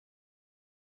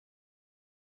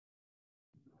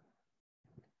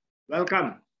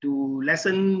Welcome to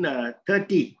lesson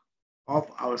 30 of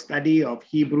our study of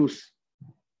Hebrews.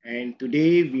 And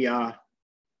today we are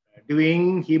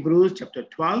doing Hebrews chapter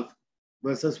 12,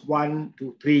 verses 1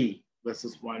 to 3.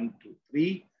 Verses 1 to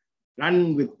 3.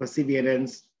 Run with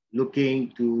perseverance,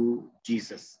 looking to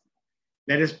Jesus.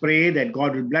 Let us pray that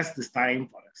God will bless this time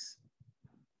for us.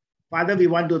 Father, we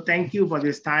want to thank you for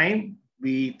this time.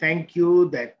 We thank you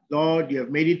that, Lord, you have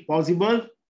made it possible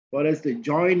for us to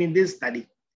join in this study.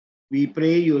 We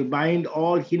pray you will bind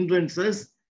all hindrances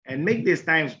and make this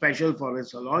time special for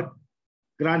us, O Lord.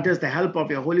 Grant us the help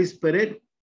of your Holy Spirit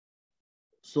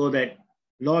so that,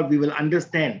 Lord, we will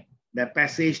understand the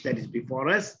passage that is before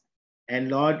us and,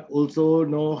 Lord, also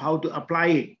know how to apply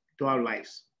it to our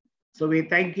lives. So we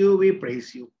thank you, we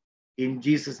praise you. In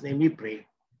Jesus' name we pray.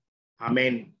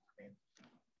 Amen.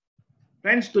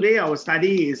 Friends, today our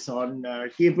study is on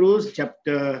Hebrews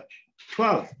chapter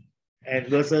 12 and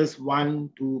verses 1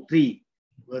 to 3.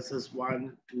 Verses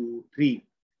 1 to 3.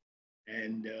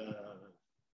 And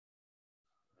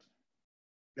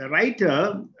the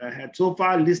writer had so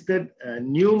far listed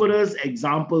numerous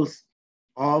examples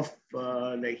of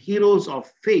the heroes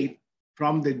of faith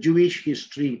from the Jewish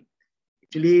history.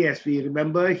 Actually, as we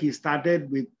remember, he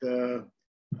started with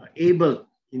Abel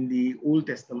in the Old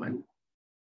Testament.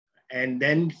 And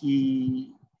then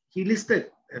he listed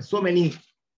so many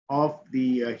of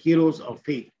the heroes of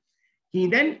faith. He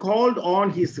then called on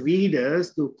his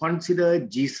readers to consider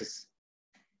Jesus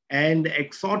and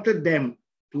exhorted them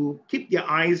to keep their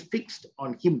eyes fixed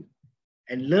on him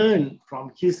and learn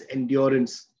from his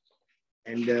endurance.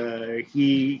 And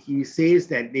he says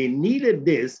that they needed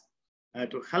this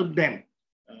to help them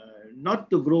not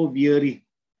to grow weary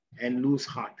and lose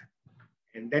heart.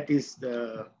 And that is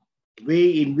the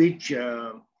way in which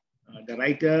the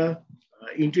writer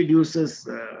introduces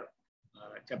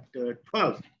chapter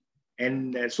 12.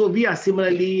 And so we are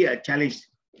similarly challenged.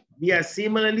 We are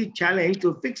similarly challenged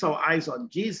to fix our eyes on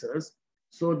Jesus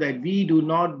so that we do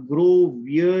not grow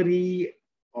weary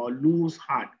or lose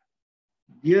heart.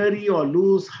 Weary or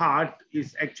lose heart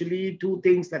is actually two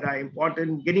things that are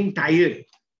important. Getting tired.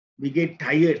 We get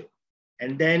tired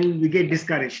and then we get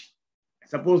discouraged.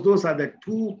 Suppose those are the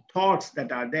two thoughts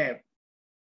that are there.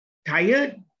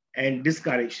 Tired and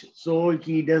discouraged. So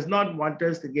he does not want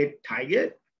us to get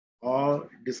tired or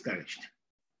discouraged.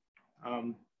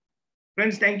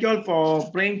 Friends, thank you all for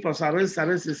praying for Saras.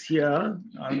 Saras is here.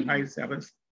 Hi,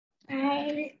 Saras.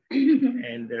 Hi.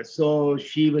 And so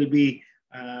she will be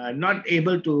not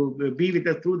able to be with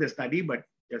us through the study, but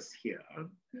just here.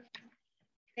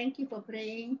 Thank you for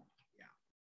praying. Yeah.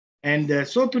 And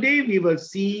so today we will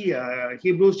see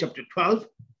Hebrews chapter 12,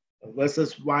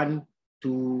 verses 1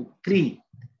 to 3.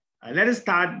 Let us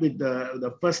start with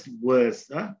the first verse,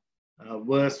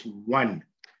 verse 1.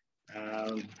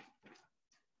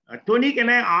 Tony, can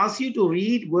I ask you to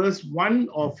read verse 1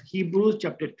 of Hebrews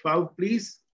chapter 12,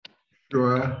 please?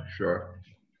 Sure.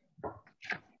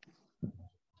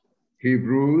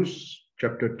 Hebrews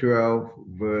chapter 12,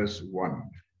 verse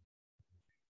 1.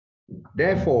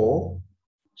 Therefore,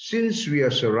 since we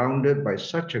are surrounded by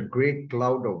such a great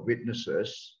cloud of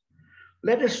witnesses,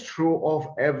 let us throw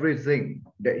off everything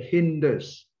that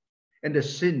hinders and the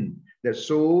sin that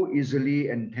so easily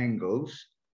entangles,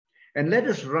 and let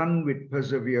us run with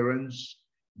perseverance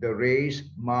the race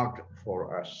marked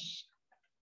for us.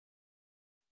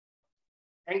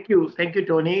 Thank you,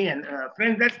 Tony. And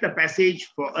friends, that's the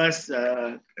passage for us.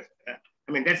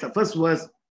 That's the first verse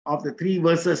of the three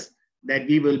verses that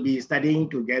we will be studying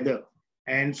together.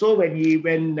 And so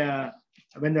when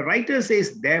the writer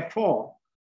says therefore,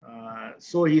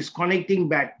 so he's connecting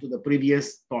back to the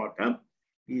previous thought.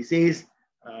 He says,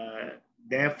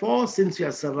 therefore, since you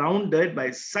are surrounded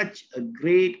by such a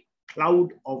great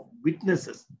cloud of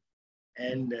witnesses.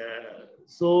 And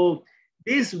so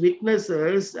these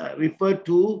witnesses referred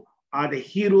to are the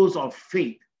heroes of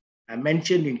faith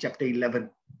mentioned in chapter 11.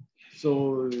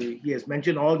 So he has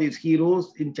mentioned all these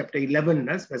heroes in chapter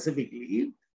 11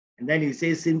 specifically. And then he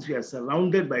says, since we are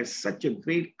surrounded by such a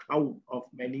great cloud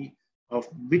of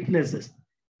witnesses.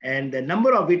 And the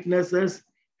number of witnesses,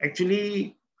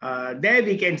 actually, there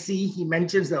we can see he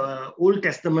mentions the Old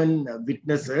Testament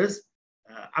witnesses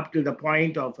up to the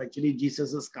point of actually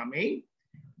Jesus' coming.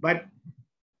 But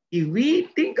if we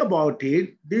think about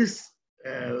it, this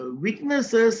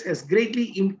witnesses has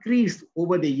greatly increased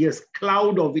over the years.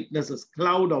 Cloud of witnesses,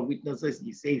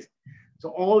 he says. So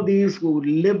all these who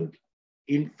lived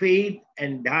in faith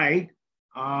and died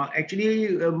are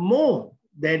actually more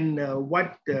than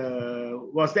what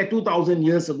was there 2,000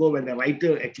 years ago when the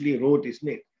writer actually wrote his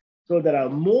name. So there are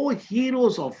more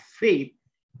heroes of faith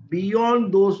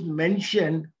beyond those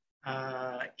mentioned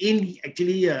in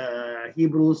actually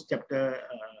Hebrews chapter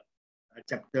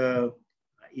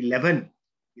 11.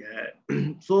 Yeah.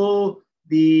 So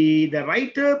the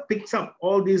writer picks up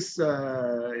all these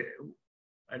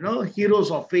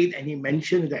heroes of faith, and he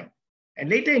mentions them. And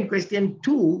later in question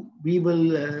 2, we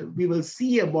will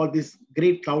see about this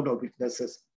great cloud of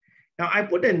witnesses. Now I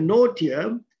put a note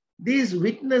here. These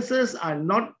witnesses are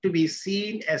not to be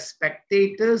seen as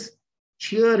spectators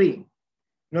cheering.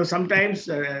 Sometimes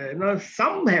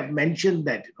some have mentioned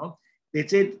that. They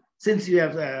said, since you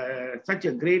have such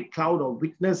a great cloud of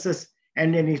witnesses,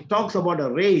 and then he talks about a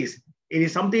race, it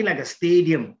is something like a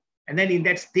stadium. And then in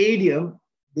that stadium,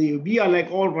 we are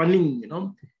like all running,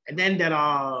 and then there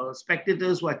are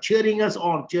spectators who are cheering us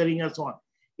on.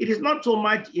 It is not so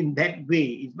much in that way.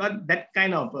 It's not that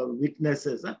kind of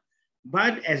witnesses,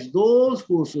 but as those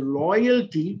whose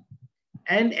loyalty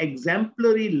and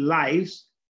exemplary lives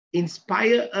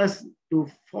inspire us to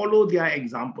follow their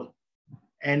example.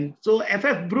 And so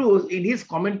F.F. Bruce, in his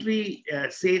commentary,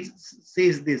 says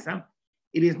this,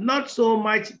 it is not so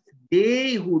much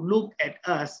they who look at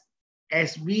us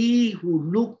as we who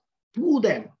look to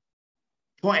them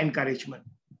for encouragement.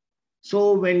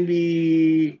 So when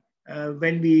we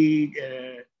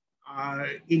are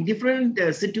in different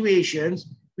situations,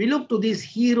 we look to these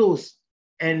heroes,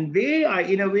 and they are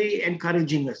in a way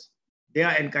encouraging us. They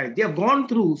are encouraged. They have gone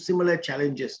through similar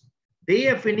challenges. They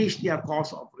have finished their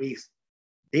course of race.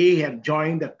 They have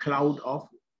joined the cloud of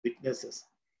witnesses.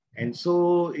 And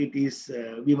so it is,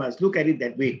 we must look at it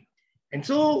that way. And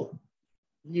so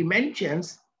he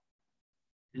mentions,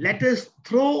 let us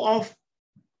throw off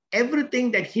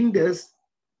everything that hinders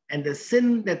and the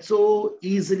sin that so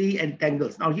easily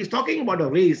entangles. Now he's talking about a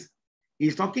race.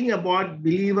 He's talking about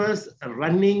believers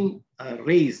running a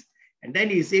race. And then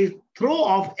he says, throw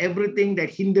off everything that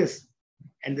hinders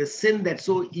and the sin that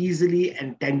so easily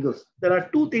entangles. There are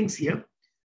two things here.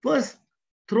 First,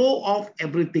 throw off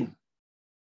everything.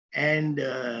 And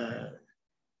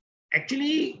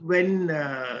actually, when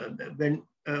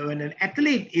an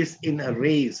athlete is in a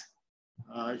race,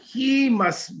 he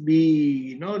must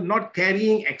be not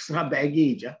carrying extra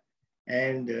baggage.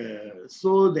 And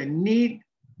so the need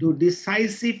to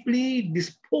decisively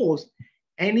dispose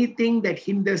anything that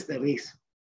hinders the race.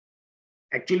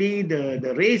 Actually,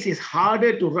 the race is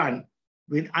harder to run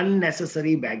with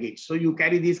unnecessary baggage. So you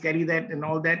carry this, carry that, and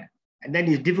all that, and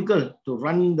then it's difficult to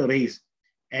run the race.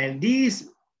 And these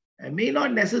may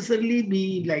not necessarily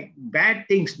be like bad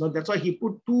things. No, that's why he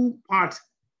put two parts: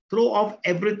 throw off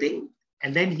everything,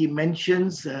 and then he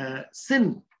mentions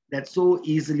sin that so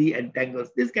easily entangles.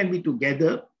 This can be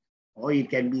together, or it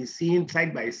can be seen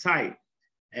side by side.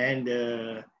 And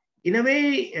in a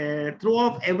way, throw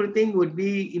off everything would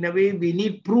be, in a way, we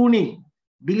need pruning.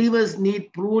 Believers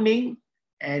need pruning,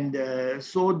 and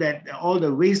so that all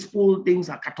the wasteful things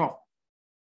are cut off.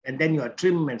 And then you are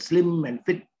trim and slim and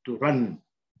fit to run.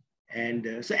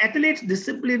 And so athletes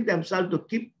discipline themselves to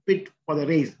keep fit for the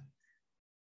race.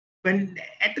 When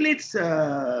athletes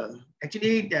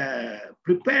actually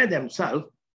prepare themselves,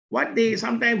 what they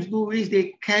sometimes do is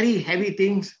they carry heavy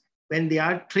things when they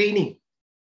are training.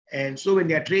 And so when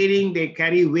they are training, they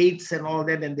carry weights and all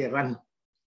that, and they run.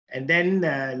 And then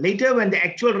later, when the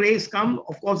actual race comes,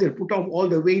 of course, they put off all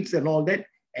the weights and all that,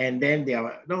 and then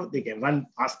they can run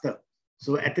faster.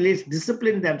 So athletes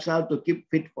discipline themselves to keep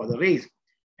fit for the race,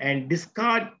 and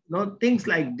discard things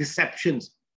like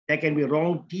deceptions. There can be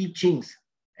wrong teachings,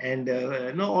 and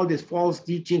all these false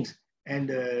teachings, and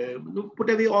put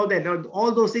away all that.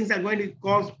 All those things are going to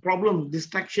cause problems,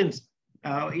 distractions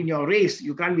in your race.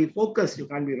 You can't be focused, you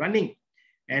can't be running.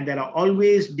 And there are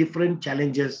always different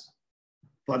challenges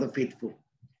for the faithful.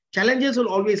 Challenges will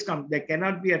always come. There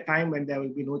cannot be a time when there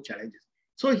will be no challenges.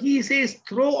 So he says,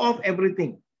 throw off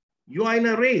everything. You are in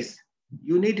a race.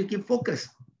 You need to keep focused.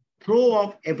 Throw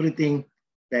off everything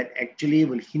that actually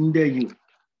will hinder you.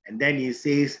 And then he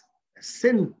says,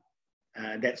 sin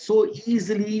that so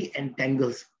easily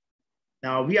entangles.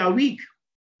 Now we are weak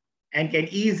and can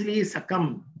easily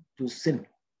succumb to sin.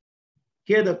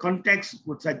 Here the context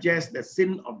would suggest the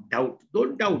sin of doubt.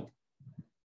 Don't doubt.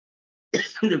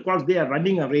 Because they are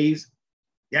running a race,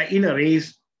 they are in a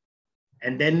race,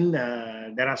 and then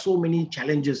there are so many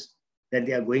challenges that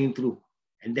they are going through.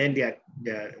 And then they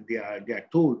are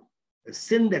told the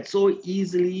sin that so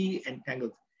easily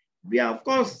entangles. We are, of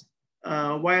course,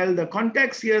 while the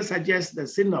context here suggests the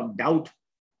sin of doubt,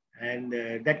 and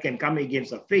that can come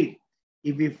against our faith,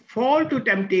 if we fall to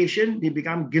temptation, we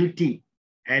become guilty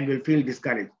and will feel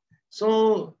discouraged.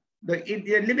 So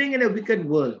they are living in a wicked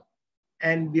world,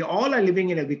 and we all are living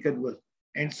in a wicked world.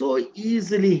 And so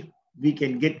easily we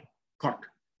can get caught.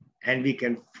 and we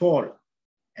can fall.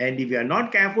 And if we are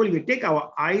not careful, if we take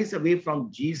our eyes away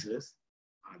from Jesus,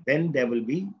 then there will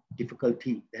be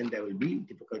difficulty.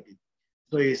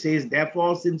 So he says,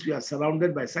 therefore, since we are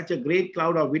surrounded by such a great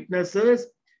cloud of witnesses,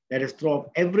 let us throw off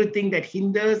everything that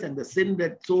hinders and the sin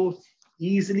that so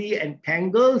easily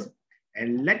entangles,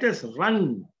 and let us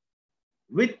run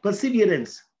with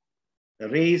perseverance the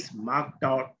race marked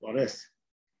out for us.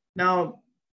 Now,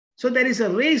 so there is a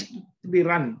race to be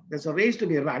run. There's a race to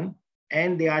be run,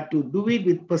 and they are to do it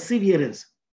with perseverance,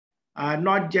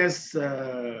 not just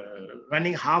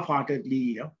running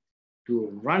half-heartedly,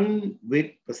 to run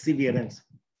with perseverance.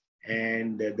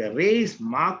 And the race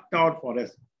marked out for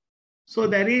us. So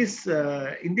there is,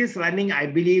 in this running, I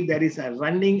believe there is a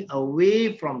running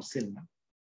away from sin.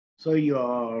 So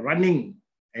you're running,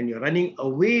 and you're running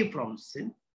away from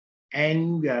sin,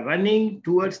 and we are running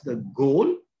towards the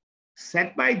goal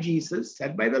set by Jesus,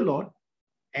 set by the Lord,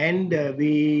 and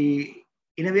we,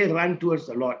 in a way, run towards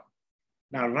the Lord.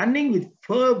 Now, running with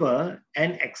fervor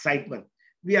and excitement.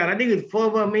 We are running with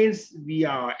fervor means we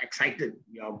are excited,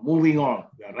 we are moving on,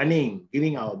 we are running,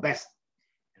 giving our best.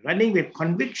 Running with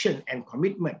conviction and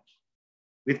commitment.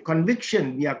 With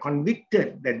conviction, we are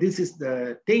convicted that this is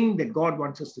the thing that God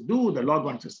wants us to do, the Lord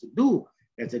wants us to do.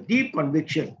 There's a deep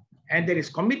conviction, and there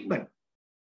is commitment.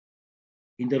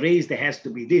 In the race, there has to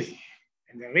be this.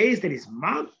 And the race that is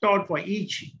marked out for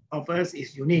each of us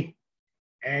is unique.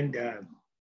 And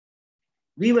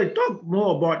we will talk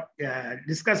more about,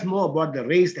 discuss more about the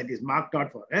race that is marked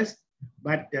out for us.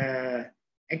 But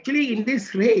actually, in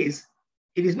this race,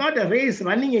 it is not a race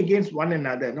running against one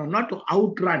another. No, not to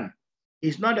outrun.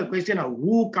 It's not a question of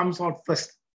who comes out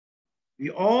first.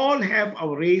 We all have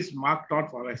our race marked out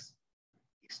for us.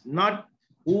 It's not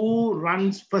who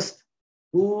runs first,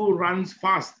 who runs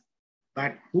fast,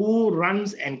 but who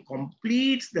runs and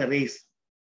completes the race.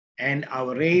 And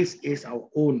our race is our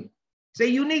own. It's a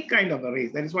unique kind of a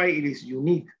race. That is why it is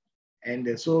unique.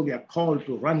 And so we are called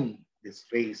to run this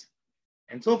race.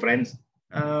 And so, friends,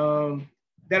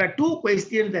 there are two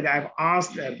questions that I've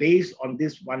asked based on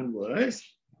this one verse.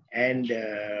 And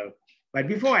but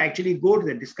before I actually go to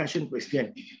the discussion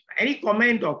question, any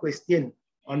comment or question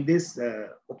on this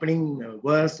opening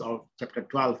verse of chapter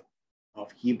 12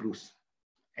 of Hebrews?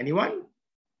 Anyone?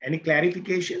 Any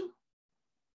clarification?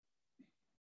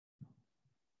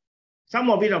 Some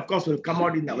of it, of course, will come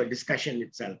out in our discussion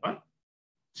itself. Huh?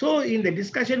 So in the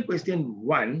discussion question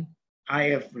 1, I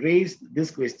have raised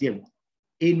this question.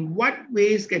 In what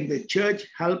ways can the church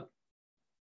help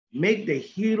make the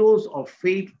heroes of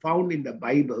faith found in the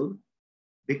Bible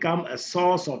become a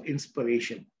source of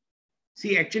inspiration?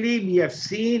 See, actually, I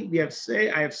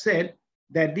have said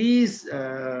that these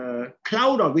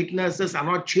cloud of witnesses are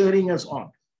not cheering us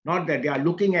on. Not that they are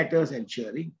looking at us and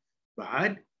cheering,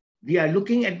 but we are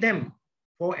looking at them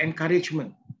for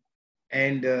encouragement.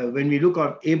 And when we look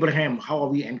at Abraham, how are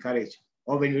we encouraged?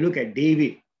 Or when we look at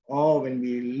David, or when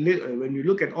we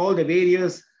look at all the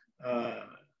various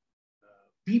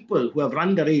people who have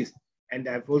run the race. And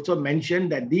I've also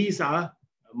mentioned that these are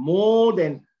more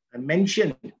than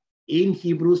mentioned in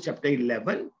Hebrews chapter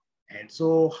 11. And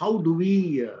so how do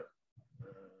we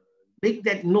make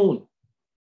that known?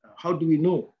 How do we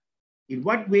know? In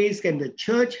what ways can the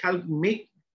church help make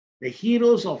the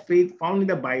heroes of faith found in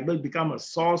the Bible become a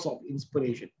source of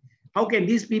inspiration? How can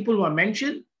these people who are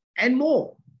mentioned and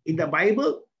more in the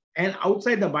Bible and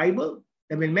outside the Bible,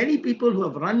 there have been many people who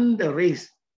have run the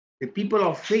race, the people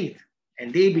of faith,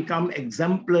 and they become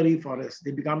exemplary for us.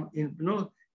 They become, to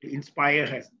inspire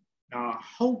us. Now,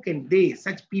 how can they,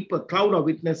 such people, cloud of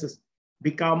witnesses,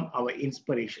 become our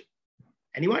inspiration?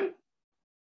 Anyone?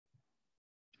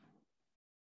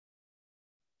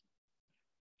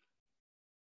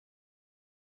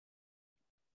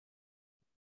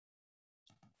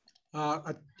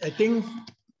 I think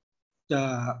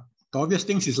the obvious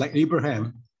things is like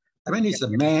Abraham. I mean, he's a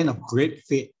man of great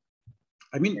faith.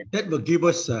 I mean, that will give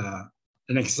us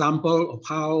an example of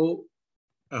how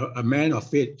a man of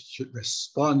faith should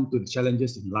respond to the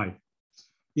challenges in life.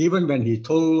 Even when he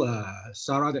told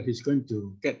Sarah that he's going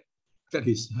to get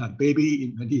his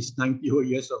baby when he's 90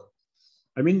 years old.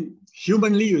 I mean,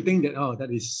 humanly, you think that, oh,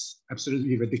 that is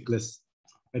absolutely ridiculous.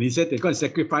 And he said, they're going to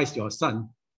sacrifice your son.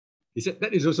 He said,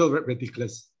 that is also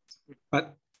ridiculous.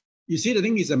 But you see, the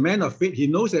thing is, a man of faith, he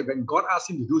knows that when God asks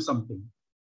him to do something,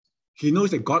 he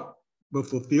knows that God will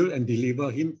fulfill and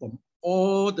deliver him from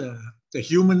all the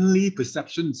humanly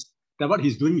perceptions that what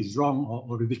he's doing is wrong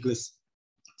or ridiculous.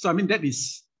 So, I mean,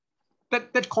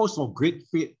 that calls for great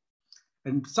faith.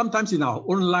 And sometimes in our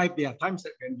own life, there are times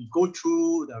that when we go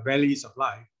through the valleys of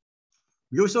life,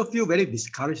 we also feel very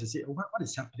discouraged and say, oh, what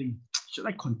is happening? should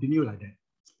I continue like that?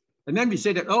 And then we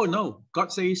say that, oh no,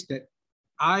 God says that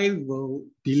I will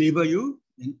deliver you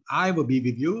and I will be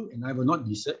with you and I will not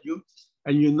desert you.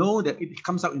 And you know that it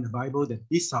comes out in the Bible that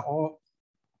these are all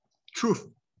truth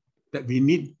that we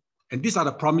need. And these are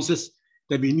the promises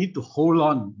that we need to hold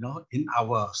on, in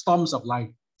our storms of life,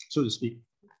 so to speak.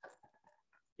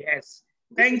 Yes.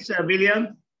 Thanks,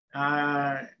 William.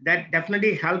 That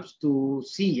definitely helps to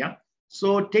see. Yeah?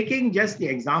 So taking just the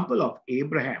example of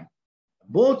Abraham,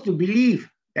 both to believe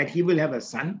that he will have a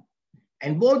son,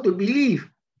 and both to believe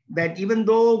that even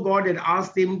though God had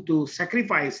asked him to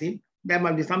sacrifice him, there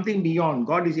must be something beyond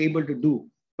God is able to do.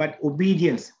 But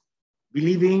obedience,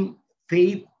 believing,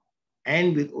 faith,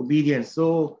 and with obedience.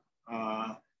 So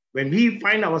when we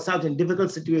find ourselves in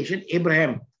difficult situation,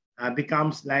 Abraham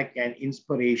becomes like an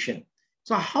inspiration.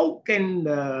 So how can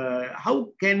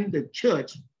the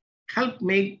church help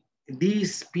make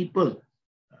these people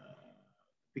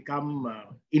become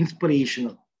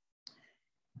inspirational?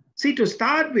 See, to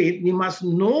start with, we must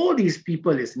know these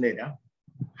people, isn't it?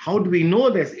 How do we know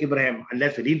there's Abraham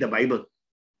unless we read the Bible?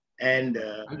 And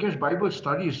I guess Bible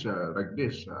studies like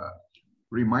this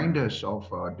remind us of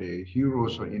the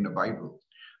heroes in the Bible.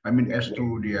 I mean, as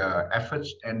to their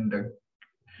efforts and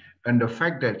the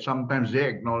fact that sometimes they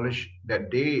acknowledge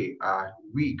that they are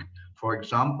weak. For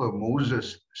example,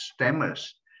 Moses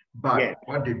stammers, but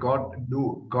what did God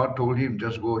do? God told him,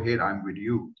 just go ahead, I'm with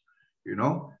you.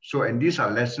 So, and these are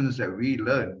lessons that we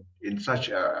learn in such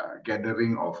a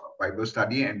gathering of Bible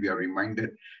study, and we are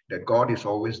reminded that God is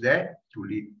always there to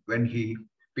lead when he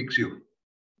picks you.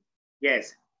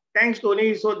 Yes, thanks,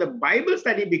 Tony. So the Bible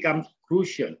study becomes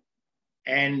crucial.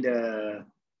 And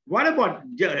what about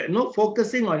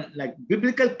focusing on like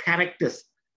biblical character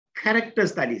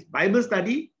studies, Bible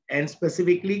study, and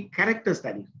specifically character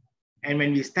study. And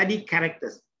when we study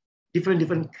characters,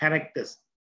 different characters,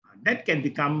 that can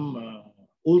become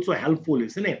also helpful,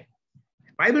 isn't it?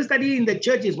 Bible study in the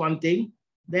church is one thing.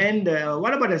 Then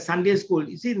what about a Sunday school?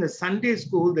 You see, in the Sunday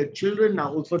school, the children are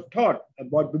also taught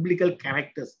about biblical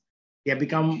characters. They have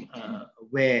become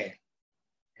aware.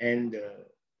 And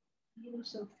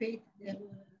heroes of faith.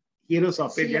 Heroes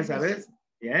of faith, yes, others.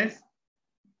 Yes.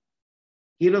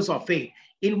 Heroes of faith.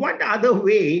 In what other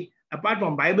way, apart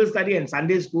from Bible study and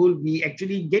Sunday school, we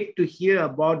actually get to hear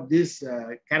about these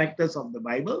characters of the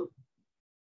Bible?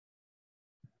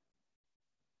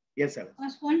 Yes, sir. I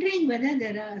was wondering whether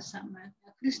there are some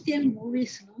Christian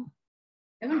movies, no?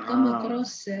 I haven't come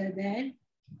across that.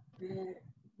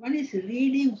 One is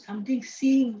reading something,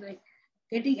 seeing, like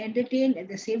getting entertained at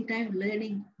the same time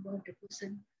learning about a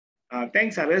person.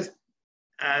 Thanks, Saras.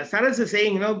 Saras is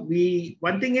saying,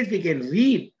 one thing is we can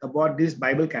read about these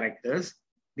Bible characters.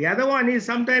 The other one is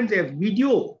sometimes they have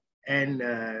video and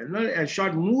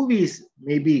short movies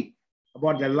maybe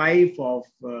about the life of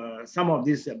some of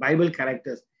these Bible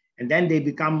characters, and then they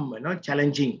become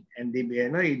challenging, and they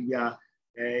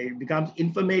it becomes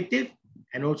informative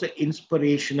and also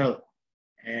inspirational,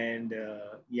 and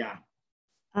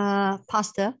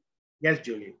Pastor. Yes,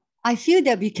 Julie. I feel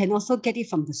that we can also get it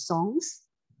from the songs,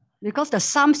 because the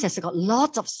Psalms has got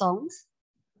lots of songs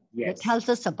that tells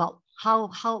us about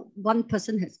how one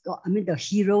person has got, the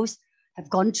heroes have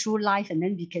gone through life, and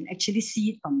then we can actually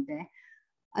see it from there.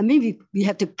 We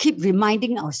have to keep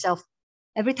reminding ourselves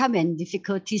every time we're in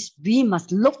difficulties, we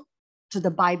must look to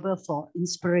the Bible for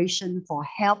inspiration, for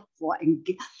help, for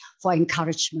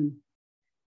encouragement.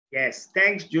 Yes,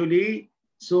 thanks, Julie.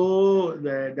 So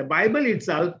the Bible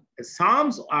itself, the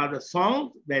Psalms are the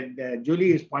songs that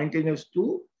Julie is pointing us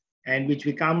to, and which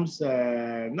becomes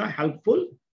helpful.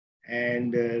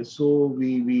 And so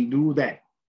we do that.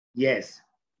 Yes.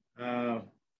 Now,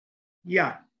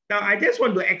 I just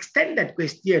want to extend that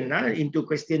question into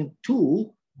question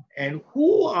 2. And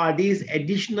who are these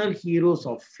additional heroes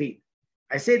of faith?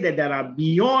 I say that there are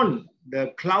beyond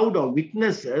the cloud of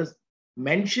witnesses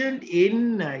mentioned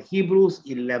in Hebrews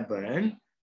 11.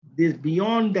 This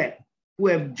beyond that, who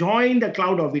have joined the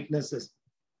cloud of witnesses.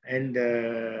 And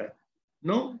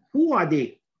who are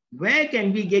they? Where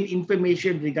can we get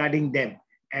information regarding them?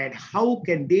 And how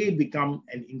can they become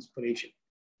an inspiration?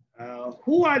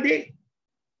 Who are they?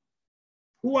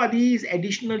 Who are these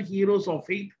additional heroes of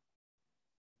faith?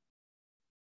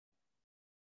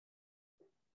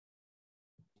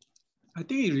 I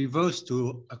think it refers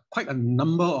to quite a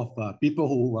number of people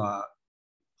who are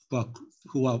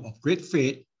of great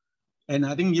faith. And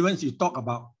I think even you talk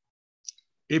about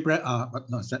Abraham,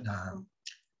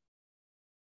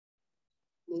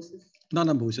 Moses. Not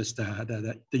Moses,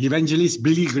 the evangelist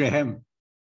Billy Graham.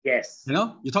 Yes.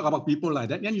 You talk about people like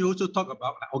that. Then you also talk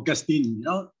about Augustine,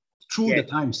 through the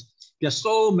times. There are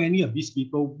so many of these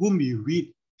people whom we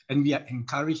read and we are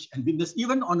encouraged and witness.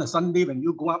 Even on a Sunday when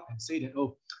you go up and say that,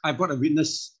 oh, I've got a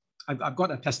witness, I've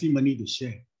got a testimony to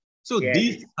share. So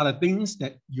these are the things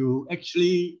that you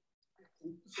actually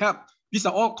help. These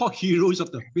are all called heroes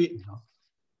of the faith. You know?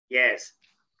 Yes.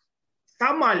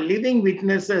 Some are living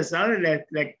witnesses,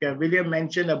 like William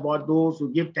mentioned about those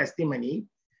who give testimony.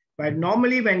 But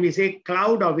normally when we say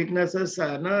cloud of witnesses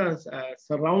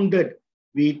surrounded,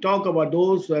 we talk about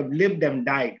those who have lived and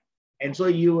died. And so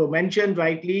you mentioned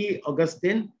rightly,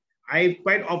 Augustine, I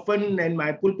quite often in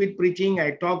my pulpit preaching,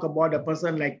 I talk about a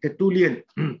person like Tertullian.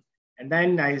 And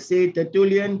then I say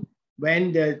Tertullian,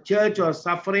 when the church was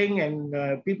suffering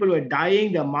and people were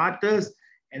dying, the martyrs,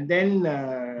 and then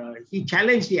he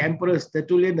challenged the emperors,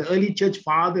 Tertullian, the early church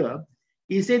father.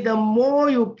 He said, the more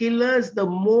you kill us, the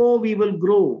more we will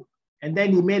grow. And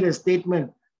then he made a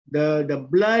statement, the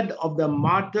blood of the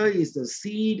martyr is the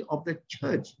seed of the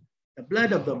church. The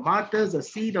blood of the martyrs, the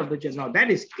seed of the church. Now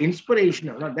that is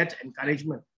inspirational, no? That's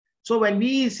encouragement. So when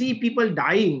we see people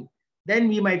dying, then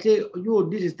we might say, oh,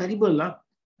 this is terrible. Huh?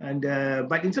 And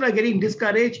but instead of getting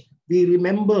discouraged, we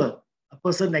remember a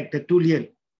person like Tertullian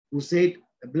who said,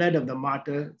 the blood of the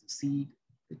martyr, the seed,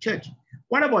 the church.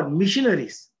 What about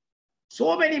missionaries?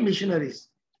 So many missionaries.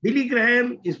 Billy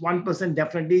Graham is one person,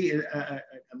 definitely an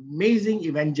amazing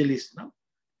evangelist. No?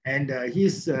 And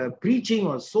his preaching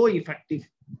was so effective.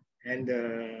 And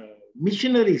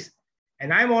missionaries.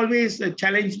 And I'm always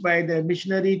challenged by the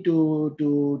missionary to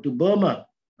Burma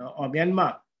or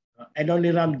Myanmar,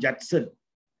 Adoniram Judson.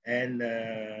 And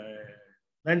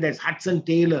then there's Hudson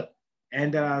Taylor.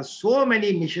 And there are so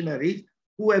many missionaries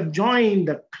who have joined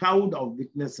the cloud of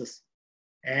witnesses.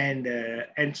 And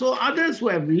so others who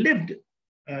have lived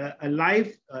a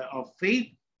life of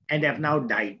faith and have now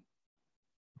died.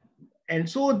 And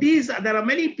so there are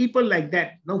many people like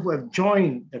that, you know, who have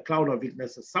joined the cloud of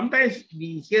witnesses. Sometimes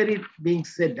we hear it being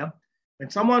said, when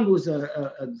someone who's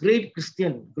a great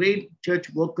Christian, great church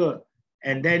worker,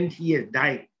 and then he has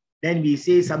died, then we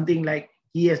say something like,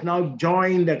 he has now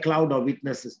joined the cloud of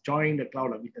witnesses,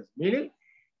 meaning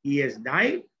he has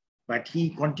died, but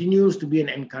he continues to be an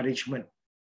encouragement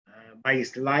by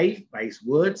his life, by his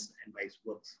words, and by his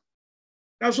works.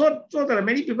 Now, so there are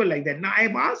many people like that. Now,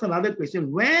 I've asked another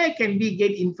question. Where can we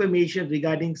get information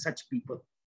regarding such people?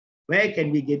 Where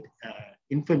can we get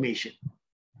information?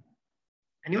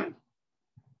 Anyone?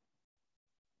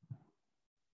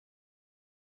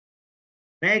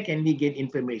 Where can we get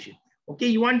information? Okay,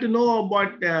 you want to know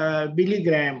about Billy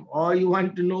Graham, or you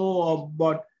want to know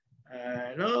about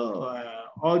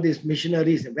all these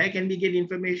missionaries. Where can we get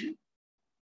information?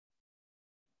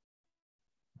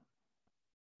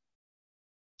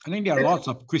 I think there are lots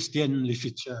of Christian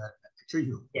literature.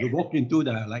 Actually, you walk into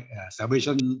the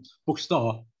Salvation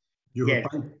bookstore, you will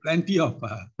find plenty of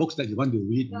books that you want to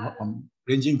read, you know,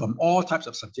 ranging from all types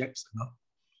of subjects. You know,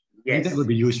 I think that would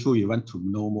be useful. You want to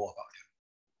know more about them.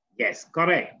 Yes,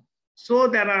 correct. So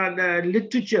there are the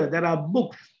literature, there are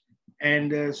books,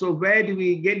 and so where do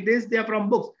we get this? They are from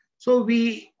books. So when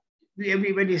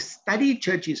we study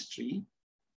church history,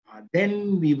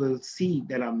 then we will see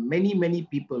there are many, many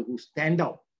people who stand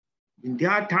out. In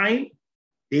their time,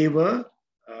 they were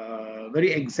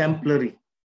very exemplary,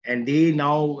 and they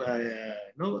now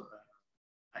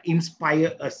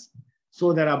inspire us.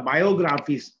 So there are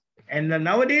biographies, and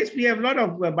nowadays we have a lot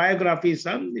of biographies.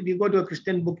 If you go to a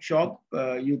Christian bookshop,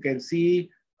 you can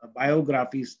see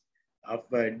biographies of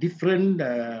different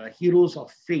heroes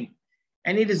of faith,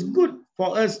 and it is good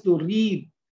for us to read,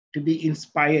 to be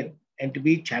inspired, and to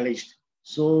be challenged.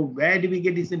 So where do we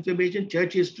get this information?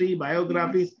 Church history,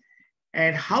 biographies,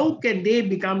 and how can they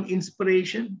become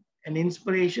inspiration and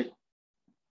inspiration?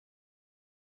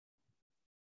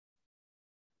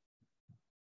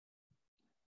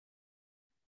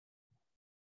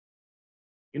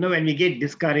 You know, when we get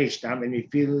discouraged, when we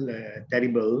feel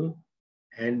terrible,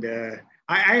 and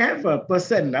I have a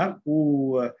person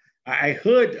who I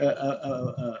heard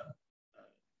a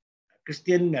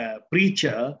Christian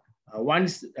preacher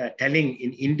once telling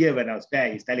in India when I was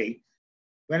there, he's telling,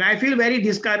 when I feel very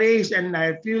discouraged and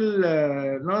I feel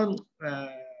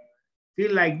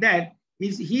feel like that,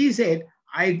 he said,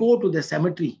 I go to the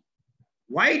cemetery.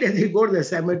 Why does he go to the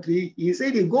cemetery? He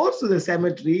said he goes to the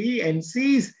cemetery and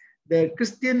sees the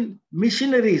Christian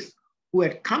missionaries who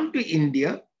had come to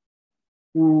India,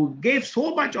 who gave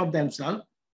so much of themselves,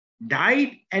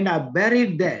 died and are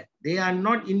buried there. They are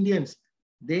not Indians.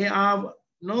 They are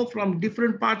from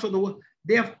different parts of the world.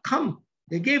 They have come.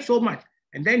 They gave so much.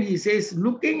 And then he says,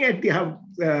 looking at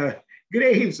their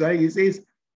graves, he says,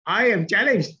 I am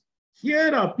challenged.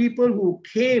 Here are people who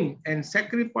came and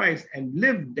sacrificed and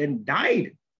lived and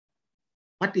died.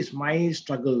 What is my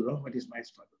struggle? No? What is my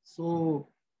struggle? So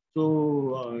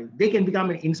they can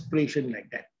become an inspiration like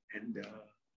that. And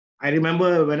I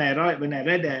remember when I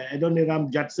read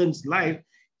Adoniram Judson's life,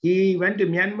 he went to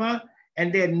Myanmar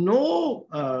and there had no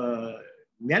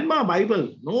Myanmar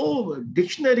Bible, no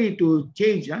dictionary to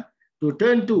change, to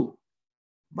turn to.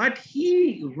 But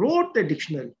he wrote the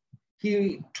dictionary.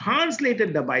 He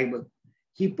translated the Bible.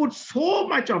 He put so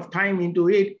much of time into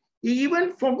it. He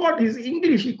even forgot his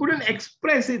English. He couldn't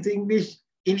express his English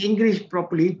in English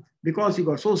properly because he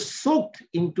got so soaked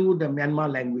into the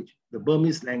Myanmar language, the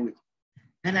Burmese language.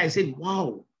 And I said,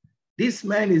 wow, this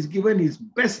man is given his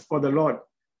best for the Lord.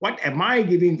 What am I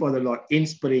giving for the Lord?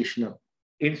 Inspirational.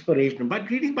 But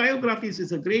reading biographies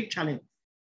is a great challenge.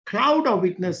 Cloud of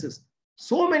witnesses.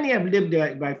 So many have lived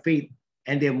by faith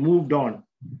and they've moved on.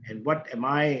 And what am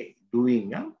I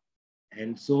doing? Huh?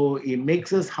 And so it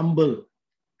makes us humble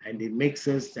and it makes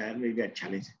us maybe a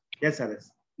challenge. Yes,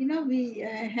 Aras. We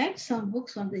had some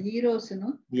books on the heroes,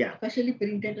 Yeah. especially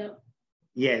printed out.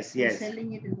 Yes.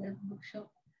 Selling it in the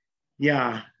bookshop.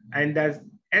 Yeah. And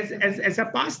as a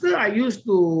pastor, I used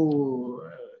to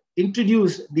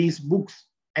introduce these books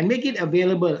and make it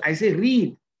available. I say,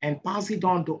 read and pass it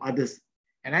on to others.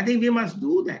 And I think we must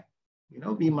do that.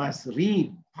 We must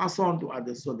read, pass on to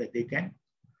others so that they can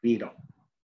read on.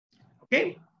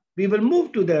 Okay, we will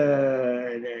move to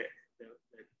the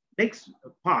next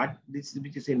part,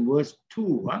 which is in verse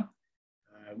 2,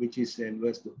 which is in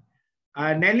verse 2.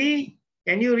 Nelly,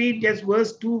 can you read just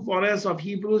verse 2 for us of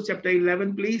Hebrews chapter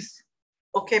 11, please?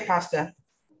 Okay, Pastor.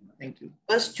 Thank you.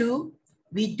 Verse 2,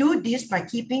 we do this by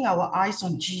keeping our eyes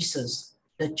on Jesus,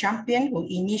 the champion who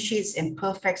initiates and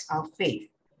perfects our faith.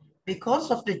 Because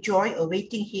of the joy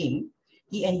awaiting him,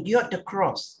 he endured the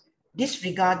cross,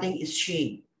 disregarding its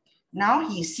shame. Now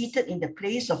he is seated in the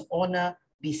place of honor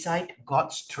beside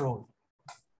God's throne.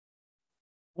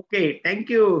 Okay, thank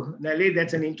you, Nelly.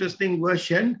 That's an interesting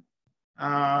version.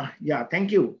 Yeah,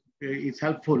 thank you. It's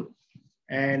helpful.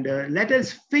 And let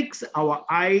us fix our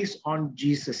eyes on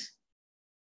Jesus.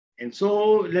 And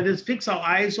so let us fix our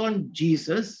eyes on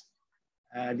Jesus,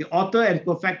 the author and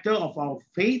perfecter of our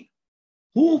faith,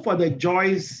 who for the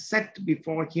joy set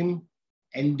before him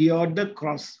endured the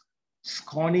cross,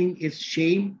 scorning its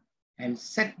shame, and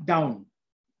sat down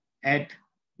at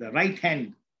the right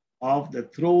hand of the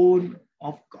throne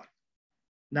of God.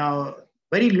 Now,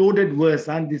 very loaded verse,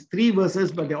 and these 3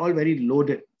 verses, but they're all very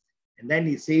loaded. And then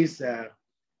he says,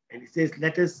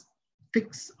 let us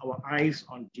fix our eyes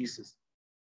on Jesus.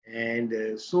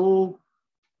 And so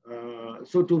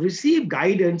to receive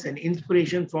guidance and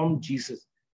inspiration from Jesus.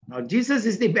 Now, Jesus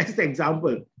is the best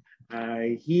example.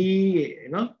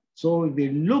 So we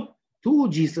look to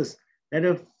Jesus. Let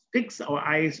us fix our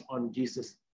eyes on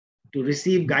Jesus to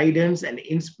receive guidance and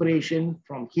inspiration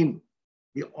from him,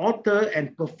 the author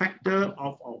and perfecter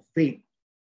of our faith.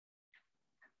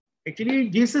 Actually,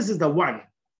 Jesus is the one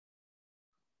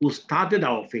who started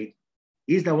our faith.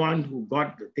 He's the one who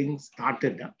got the thing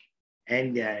started.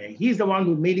 And he's the one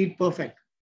who made it perfect.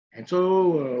 And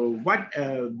so what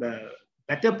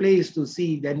better place to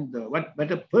see than what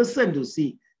better person to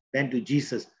see than to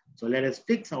Jesus. So let us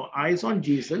fix our eyes on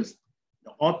Jesus,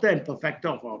 the author and perfecter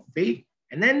of our faith.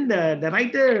 And then the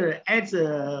writer adds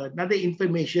another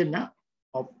information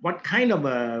of what kind of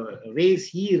a race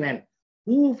he ran,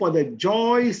 who for the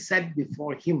joy set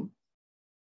before him.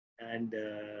 And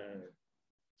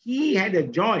he had a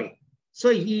joy.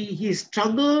 So he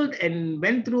struggled and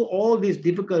went through all these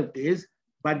difficulties,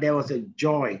 but there was a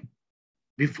joy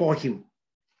before him.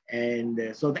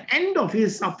 And so the end of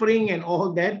his suffering and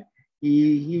all that,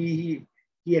 he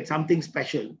had something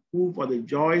special, who for the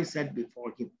joy set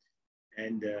before him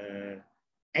and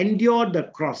endured the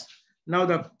cross. Now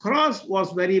the cross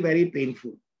was very, very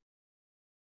painful.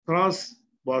 Cross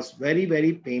was very,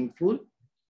 very painful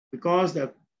because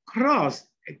the cross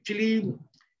actually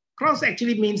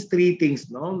means 3 things.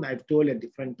 No, I've told at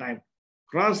different time.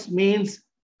 Cross means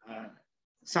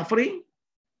suffering,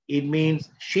 it means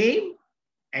shame,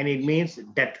 and it means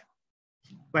death.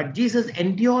 But Jesus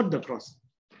endured the cross,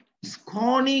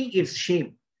 scorning its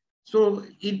shame. So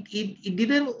it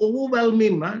didn't overwhelm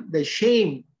him, the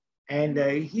shame, and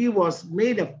he was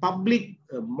made a public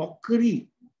mockery.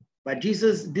 But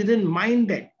Jesus didn't mind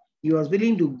that. He was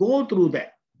willing to go through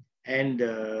that. And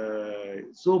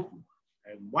so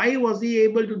why was he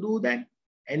able to do that?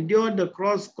 Endured the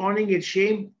cross, scorning its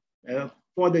shame,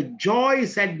 for the joy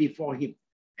set before him.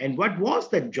 And what was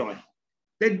that joy?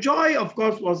 The joy, of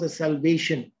course, was the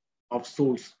salvation of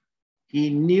souls.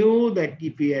 He knew that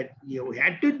if he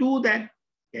had to do that,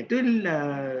 He had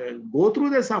to go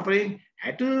through the suffering,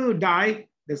 had to die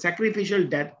the sacrificial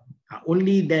death.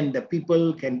 Only then the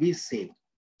people can be saved.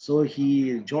 So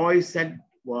he joy set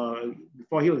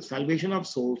before him salvation of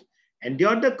souls,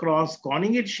 endured the cross,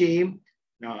 scorning its shame,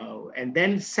 and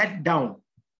then sat down.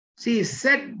 See,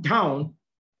 sat down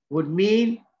would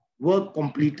mean work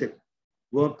completed.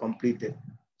 Work completed.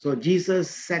 So Jesus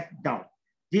sat down.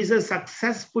 Jesus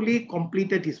successfully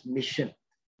completed his mission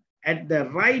at the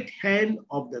right hand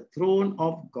of the throne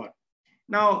of God.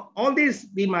 Now, all this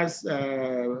we must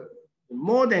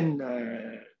more than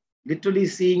literally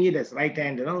seeing it as right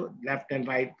hand, left and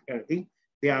right kind of thing.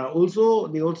 They also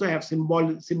have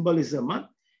symbolism. Huh?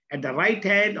 At the right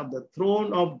hand of the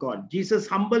throne of God, Jesus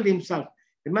humbled himself.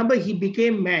 Remember, he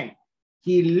became man.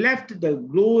 He left the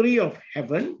glory of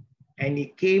heaven and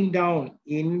he came down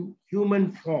in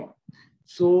human form.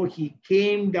 So he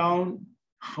came down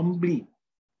humbly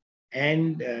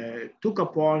and took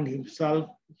upon himself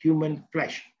human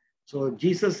flesh. So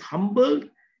Jesus humbled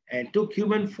and took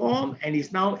human form and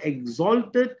is now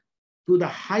exalted to the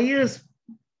highest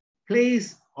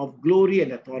place of glory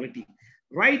and authority.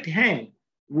 Right hand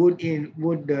would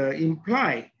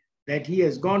imply that he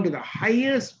has gone to the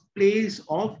highest place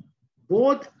of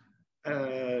both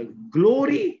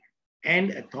glory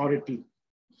and authority.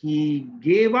 He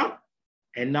gave up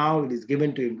and now it is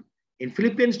given to him. In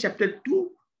Philippians chapter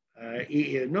 2,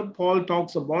 Paul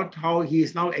talks about how he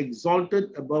is now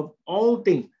exalted above all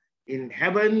things. In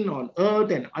heaven, on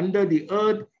earth, and under the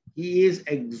earth, he is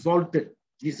exalted.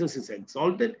 Jesus is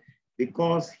exalted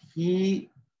because he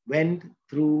went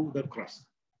through the cross.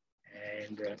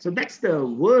 And so that's the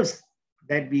verse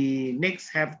that we next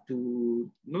have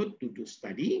to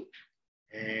study.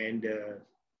 And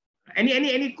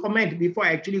any comment before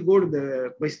I actually go to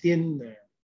the question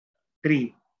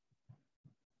 3?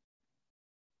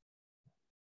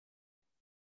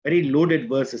 Very loaded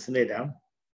verse, isn't it? Huh?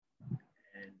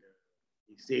 And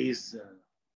he says,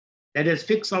 let us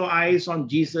fix our eyes on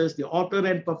Jesus, the author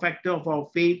and perfecter of our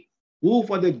faith, who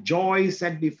for the joy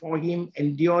set before him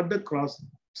endured the cross,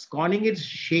 scorning its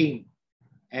shame,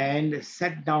 and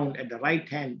sat down at the right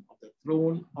hand of the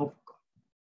throne of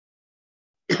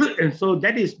God. And so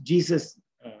that is Jesus,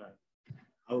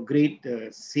 our great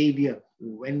Savior,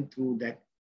 who went through that.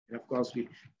 And of course, we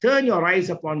turn your eyes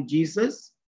upon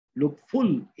Jesus, look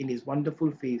full in his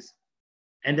wonderful face,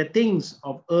 and the things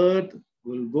of earth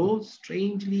will go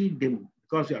strangely dim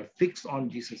because you are fixed on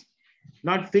Jesus,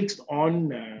 not fixed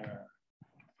on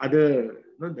other.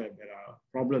 There are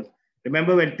problems.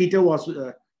 Remember when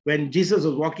when Jesus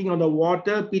was walking on the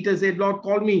water, Peter said, "Lord,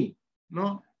 call me.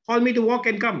 Call me to walk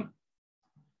and come."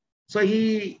 So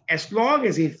as long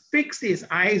as he fixed his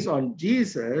eyes on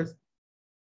Jesus,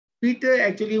 Peter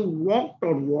actually walked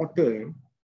on water.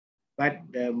 But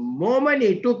the moment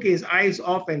he took his eyes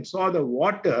off and saw the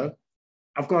water,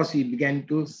 of course, he began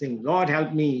to sing, "Lord,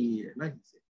 help me."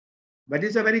 But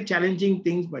it's a very challenging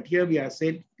thing. But here we are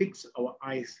said, fix our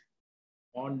eyes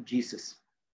on Jesus.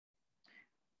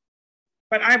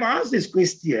 But I've asked this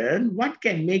question, what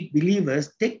can make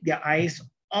believers take their eyes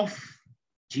off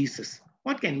Jesus?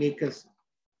 What can make us?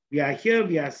 We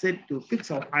are said to fix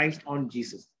our eyes on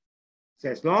Jesus. So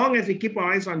as long as we keep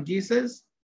our eyes on Jesus,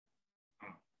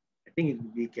 I think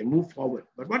we can move forward.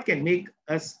 But what can make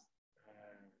us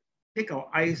take our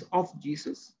eyes off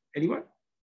Jesus? Anyone?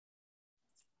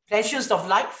 Pleasures of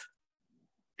life.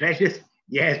 Pleasures,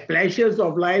 yes, pleasures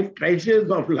of life, treasures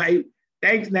of life.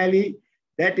 Thanks, Nelly.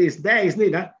 That is there, isn't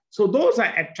it? Huh? So those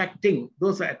are attracting.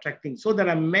 So there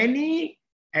are many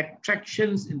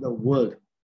attractions in the world.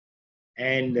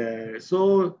 And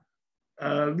so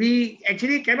we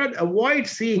actually cannot avoid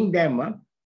seeing them. Huh?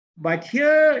 But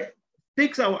here,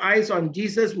 fix our eyes on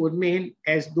Jesus would mean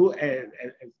as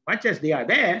much as they are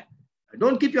there,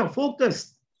 don't keep your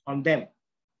focus on them.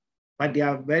 But they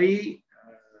are very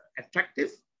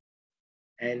attractive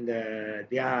and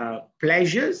they are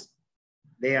pleasures.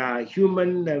 They are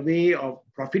human way of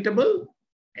profitable.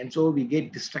 And so we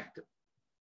get distracted.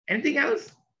 Anything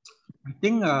else? I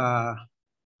think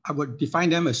I would define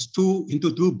them as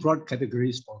into two broad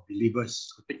categories for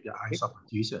believers who take their eyes off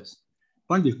Jesus.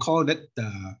 One, we call that the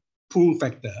pull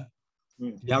factor.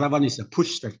 The other one is the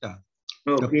push factor.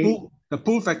 Okay. The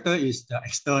pull factor is the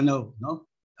external,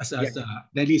 as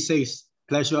Nelly says,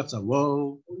 pleasure of the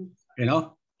world,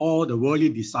 all the worldly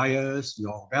desires,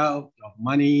 your wealth, your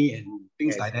money, and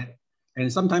things like that.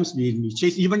 And sometimes we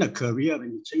chase even a career.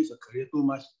 When we chase a career too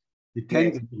much, we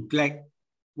tend to neglect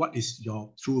what is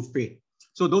your true faith.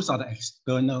 So those are the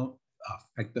external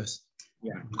factors.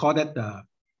 We call that the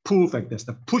pull factors.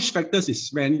 The push factors is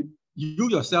when you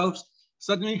yourself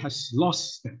suddenly has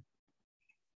lost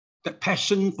that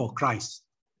passion for Christ,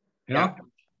 you Yeah. know?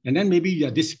 And then maybe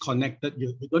you're disconnected.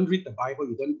 You don't read the Bible,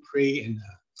 you don't pray, and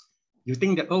you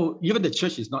think that, oh, even the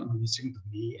church is not ministering to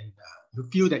me, and you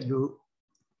feel that you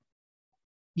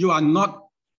are not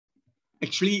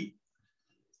actually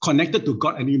connected to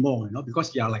God anymore, you know,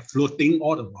 because you are like floating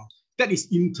all the while. That is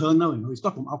internal, you know, it's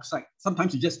not from outside.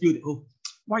 Sometimes you just feel that, oh,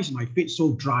 why is my faith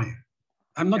so dry?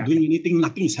 I'm not doing anything,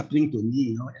 nothing is happening to me,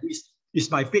 you know, and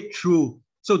is my faith true?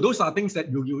 So those are things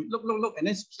that you look, and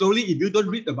then slowly, if you don't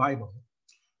read the Bible,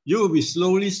 you will be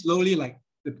slowly like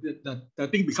the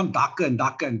thing become darker and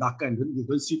darker and darker, and you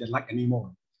don't see the light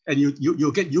anymore. And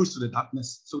you get used to the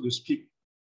darkness, so to speak.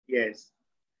 Yes.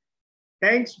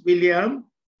 Thanks, William.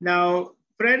 Now,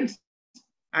 friends,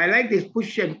 I like these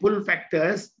push and pull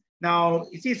factors. Now,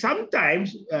 you see,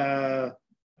 sometimes I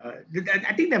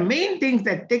think the main things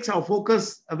that takes our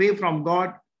focus away from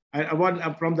God,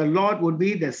 from the Lord, would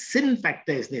be the sin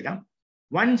factor, isn't it?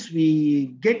 Once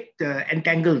we get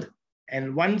entangled,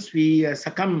 and once we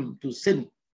succumb to sin,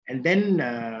 and then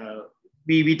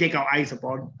we take our eyes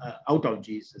upon out of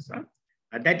Jesus.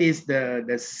 That is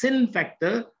the sin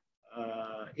factor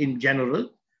in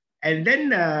general. And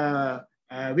then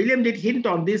William did hint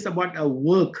on this about our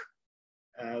work.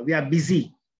 We are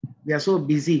busy. We are so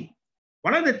busy.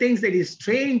 One of the things that is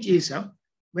strange is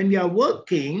when we are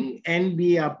working and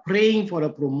we are praying for a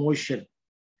promotion,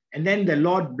 and then the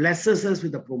Lord blesses us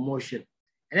with a promotion.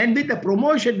 And then with the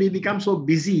promotion, we become so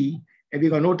busy and we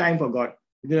got no time for God.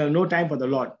 We have no time for the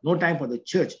Lord, no time for the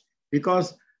church,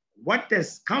 because what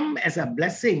has come as a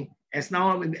blessing has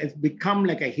become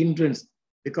like a hindrance,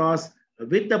 because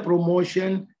with the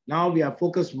promotion, now we are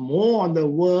focused more on the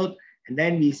work, and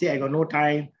then we say, I got no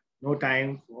time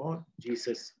for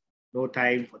Jesus, no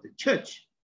time for the church.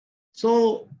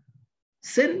 So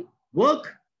sin,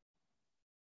 work.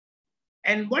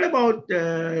 And what about,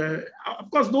 of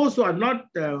course, those who are not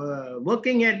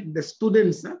working at the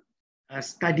students'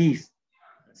 studies?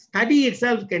 Study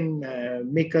itself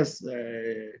can make us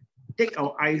take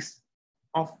our eyes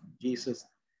off Jesus.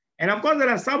 And of course, there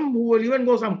are some who will even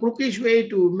go some crookish way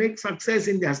to make success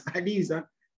in their studies,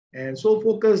 and so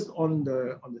focused on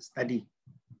the study.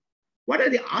 What are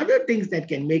the other things that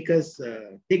can make us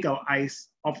take our eyes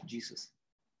off Jesus?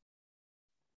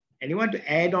 Anyone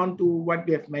to add on to what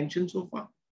we have mentioned so far?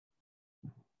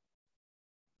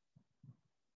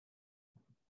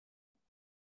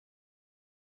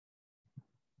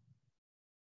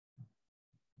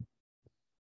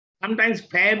 Sometimes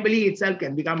family itself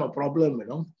can become a problem, you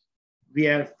know. We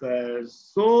are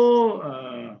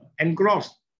so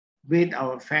engrossed with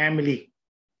our family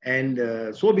and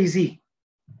so busy,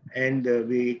 and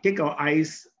we take our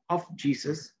eyes off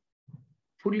Jesus,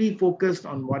 fully focused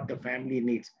on what the family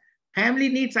needs. Family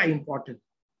needs are important.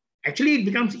 Actually, it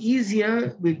becomes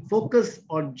easier with focus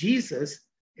on Jesus.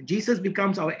 Jesus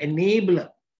becomes our enabler.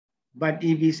 But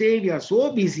if we say we are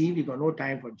so busy, we got no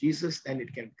time for Jesus, then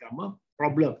it can become a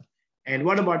problem. And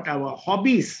what about our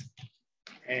hobbies?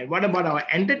 And what about our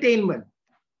entertainment?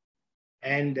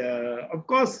 And of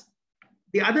course,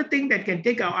 the other thing that can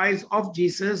take our eyes off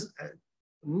Jesus,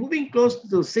 moving close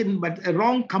to sin, but a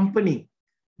wrong company.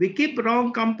 We keep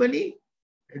wrong company,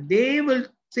 they will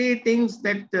say things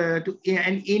that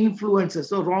and influences,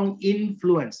 so wrong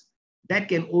influence, that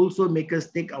can also make us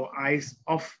take our eyes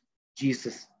off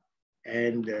Jesus,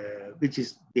 and which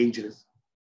is dangerous.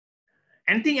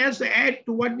 Anything else to add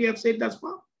to what we have said thus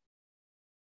far?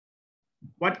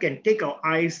 What can take our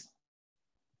eyes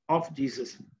off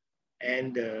Jesus?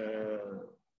 And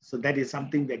so that is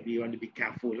something that we want to be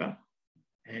careful.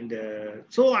 And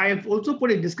so I have also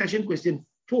put a discussion question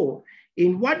 4.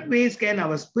 In what ways can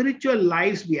our spiritual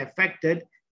lives be affected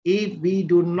if we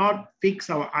do not fix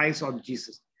our eyes on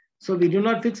Jesus? So we do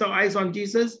not fix our eyes on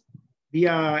Jesus, we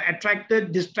are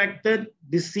attracted, distracted,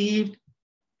 deceived,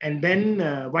 and then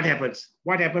what happens?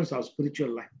 What happens to our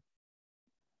spiritual life?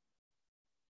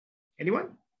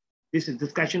 Anyone? This is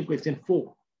discussion question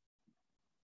 4.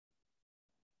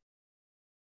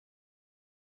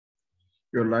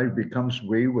 Your life becomes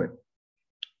wayward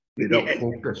without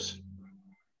focus.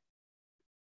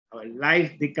 Our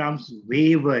life becomes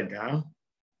wayward.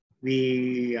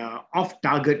 We are off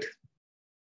target,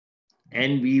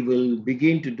 and we will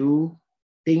begin to do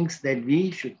things that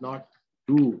we should not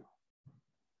do.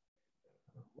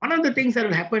 One of the things that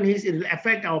will happen is it will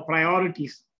affect our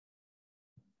priorities.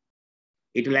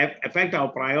 It will affect our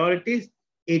priorities.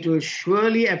 It will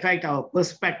surely affect our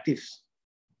perspectives.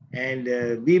 And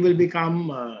we will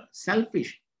become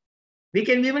selfish. We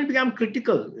can even become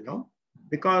critical, you know,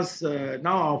 because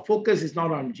now our focus is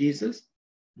not on Jesus.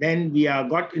 Then we are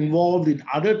got involved in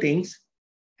other things,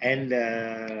 And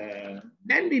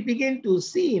then we begin to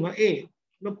see,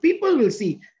 people will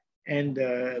see, and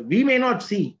we may not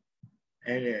see.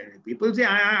 And people say,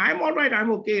 I'm all right,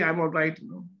 I'm okay, I'm all right.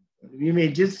 We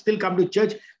may just still come to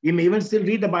church. We may even still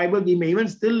read the Bible. We may even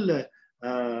still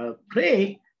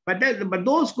pray. But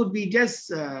those could be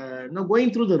just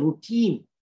going through the routine.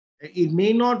 It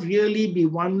may not really be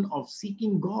one of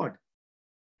seeking God.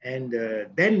 And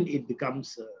then it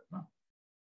becomes,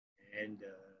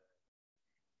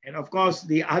 and of course,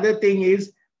 the other thing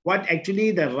is what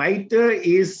actually the writer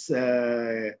is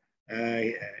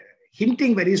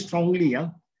hinting very strongly.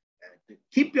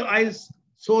 Keep your eyes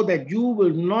so that you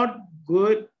will not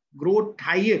grow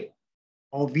tired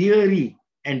or weary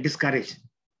and discouraged.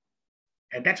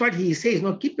 And that's what he says.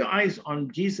 Keep your eyes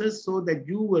on Jesus so that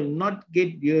you will not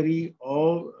get weary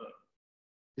or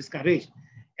discouraged.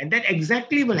 And that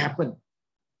exactly will happen.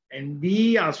 And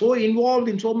we are so involved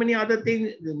in so many other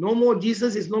things. No more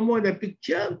Jesus is no more in the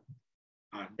picture.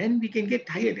 Then we can get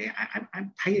tired.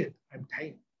 I'm tired. I'm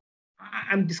tired.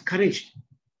 I'm discouraged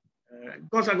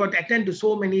because I got to attend to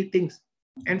so many things.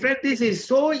 And friends, this is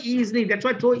so easily, that's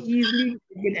why so easily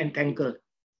we get entangled.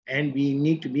 And we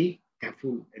need to be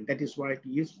careful. And that is why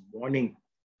he is warning.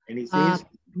 And he says,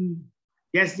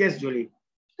 yes, Julie.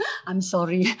 I'm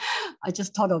sorry. I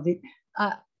just thought of it.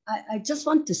 I just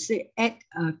want to say, add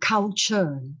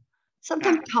culture.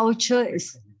 Sometimes culture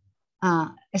is,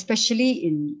 especially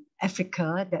in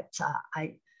Africa, that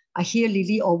I hear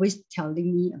Lily always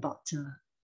telling me about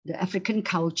the African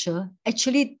culture.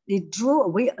 Actually, they drew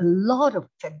away a lot of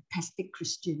fantastic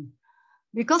Christians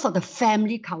because of the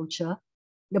family culture.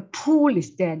 The pull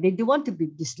is there. They don't want to be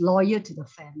disloyal to the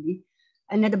family.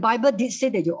 And then the Bible did say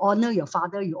that you honor your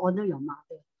father, you honor your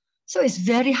mother. So it's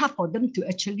very hard for them to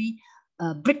actually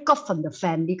break off from the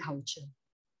family culture.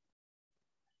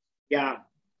 Yeah,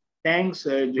 thanks,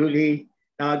 Julie.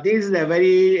 Now, this is a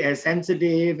very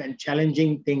sensitive and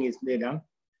challenging thing, isn't it?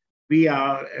 We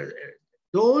are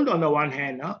told on the one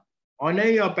hand, honor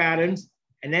your parents,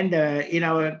 and then in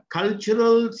our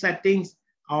cultural settings,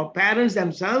 our parents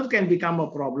themselves can become a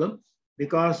problem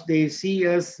because they see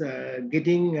us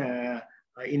getting,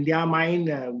 in their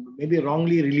mind, maybe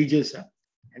wrongly religious,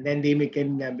 and then they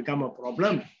can become a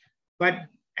problem. But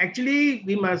actually,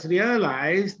 we must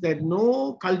realize that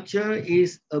no culture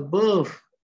is above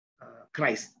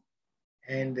Christ.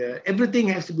 And everything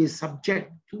has to be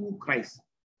subject to Christ.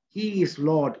 He is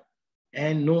Lord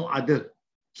and no other.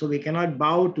 So we cannot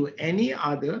bow to any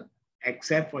other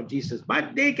except for Jesus.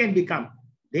 But they can become.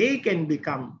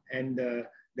 And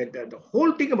the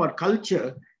whole thing about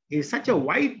culture is such a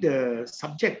wide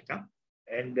subject.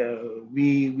 And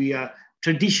we are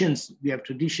traditions. We have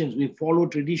traditions. We follow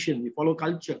tradition. We follow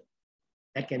culture.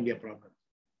 That can be a problem.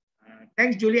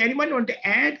 Thanks, Julie. Anyone want to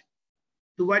add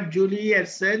to what Julie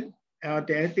has said? To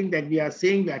anything that we are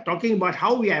saying? We are talking about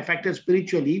how we are affected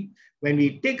spiritually when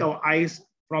we take our eyes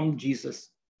from Jesus.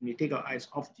 When we take our eyes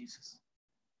off Jesus.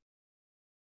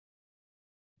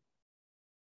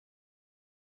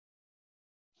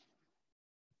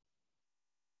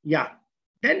 Yeah.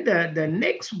 Then the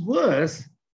next verse,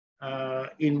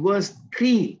 in verse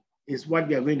 3, is what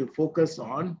we are going to focus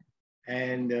on.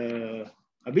 And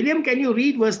William, can you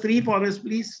read verse 3 for us,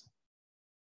 please?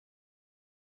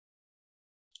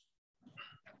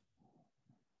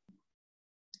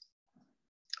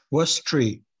 Verse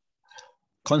 3,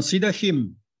 consider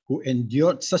him who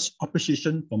endured such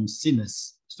opposition from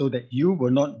sinners, so that you will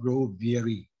not grow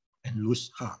weary and lose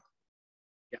heart.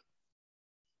 Yeah.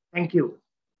 Thank you.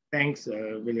 Thanks,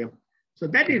 William. So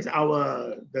that is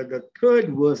the third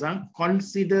verse,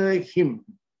 consider him.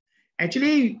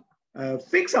 Actually,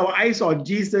 fix our eyes on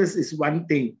Jesus is one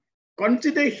thing.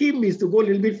 Consider him is to go a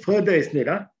little bit further, isn't it?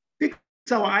 Fix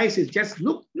our eyes is just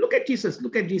look at Jesus,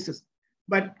 look at Jesus.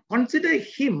 But consider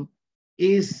him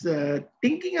is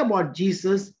thinking about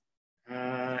Jesus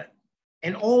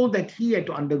and all that he had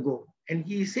to undergo. And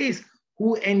he says,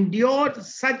 who endured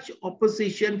such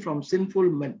opposition from sinful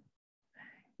men.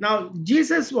 Now,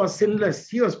 Jesus was sinless.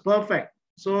 He was perfect.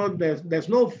 So there's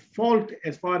no fault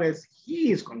as far as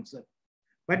he is concerned.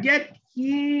 But yet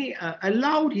he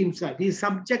allowed himself, he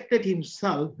subjected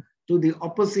himself to the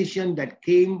opposition that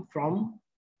came from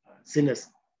sinners,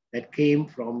 that came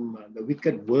from the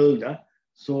wicked world.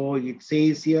 So it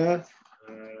says here,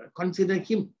 consider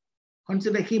him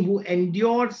who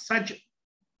endured such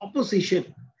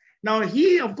opposition. Now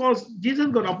he, of course, Jesus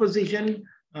got opposition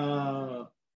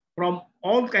from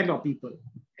all kinds of people,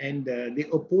 and they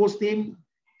opposed him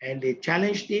and they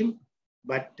challenged him.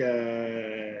 But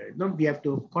we have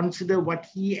to consider what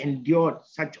he endured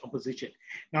such opposition.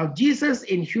 Now Jesus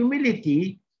in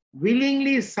humility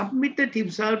willingly submitted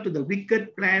himself to the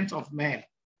wicked plans of man.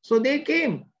 So they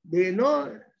came. They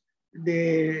know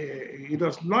it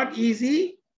was not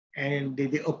easy, and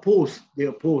they opposed. They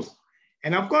opposed.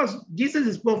 And of course, Jesus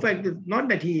is perfect. It's not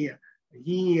that he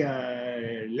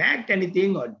lacked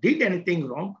anything or did anything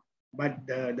wrong, but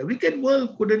the wicked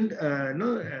world couldn't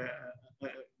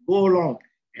go along,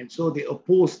 and so they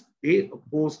opposed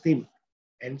him,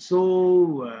 and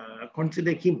so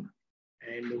consider him,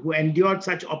 and who endured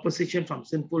such opposition from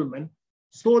sinful men,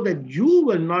 so that you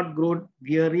will not grow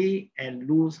weary and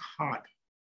lose heart.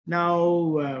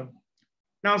 Now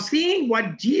seeing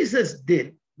what Jesus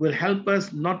did will help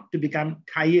us not to become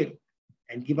tired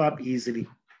and give up easily.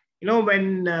 You know,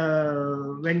 when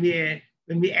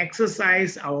we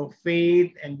exercise our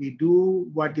faith and we do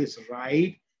what is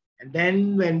right, and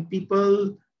then when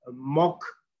people mock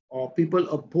or people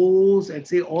oppose and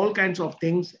say all kinds of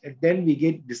things, and then we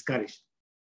get discouraged,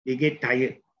 we get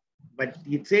tired. But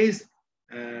it says,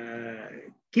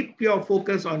 keep your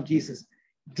focus on Jesus.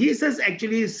 Jesus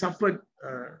actually suffered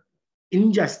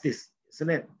injustice, isn't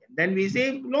it? Then we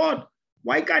say, Lord,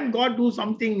 why can't God do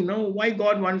something? You know, why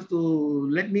God wants to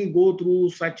let me go through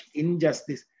such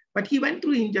injustice? But he went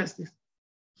through injustice.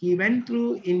 He went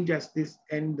through injustice,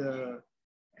 and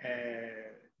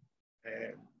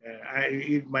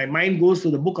my mind goes to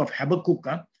the book of Habakkuk.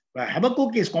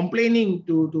 Habakkuk is complaining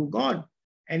to God,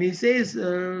 and he says,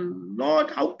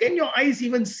 Lord, how can your eyes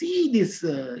even see this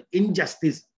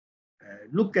injustice?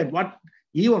 Look at what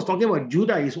he was talking about,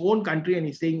 Judah, his own country, and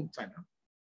he's saying, son.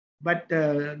 But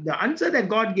the answer that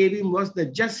God gave him was, the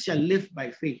just shall live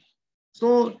by faith.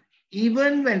 So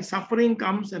even when suffering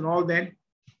comes and all that,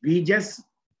 we just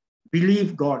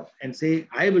believe God and say,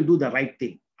 I will do the right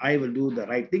thing. I will do the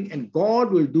right thing, and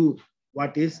God will do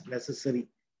what is necessary.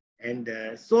 And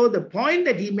so the point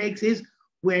that he makes is,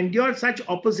 who endured such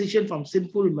opposition from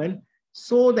sinful men,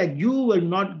 so that you will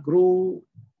not grow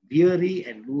weary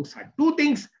and lose heart. Two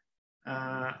things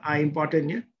are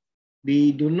important here.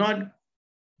 We do not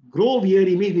grow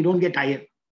weary means we don't get tired.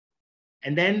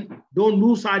 And then don't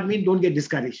lose heart means don't get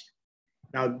discouraged.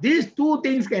 Now, these two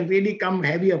things can really come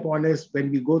heavy upon us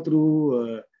when we go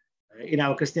through, in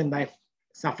our Christian life,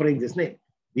 suffering, isn't it?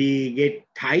 We get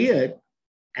tired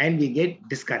and we get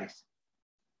discouraged.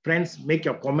 Friends, make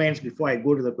your comments before I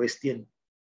go to the question.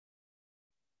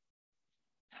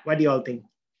 What do you all think?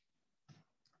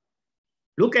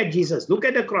 Look at Jesus, look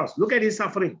at the cross, look at his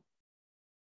suffering.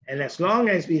 And as long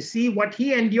as we see what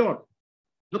he endured,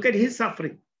 look at his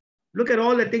suffering, look at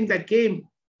all the things that came,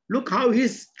 look how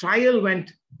his trial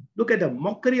went, look at the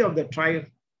mockery of the trial,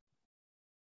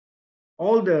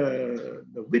 all the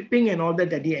whipping and all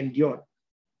that he endured.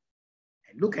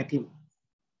 And look at him,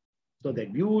 so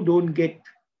that you don't get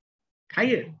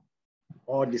tired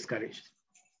or discouraged.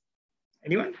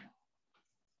 Anyone?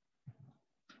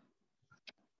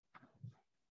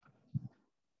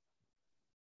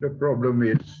 The problem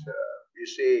is, we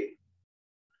say,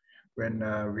 when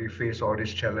we face all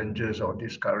these challenges or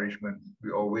discouragement,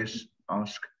 we always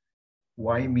ask,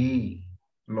 why me,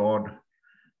 Lord?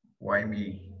 Why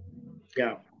me?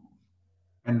 Yeah.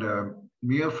 And the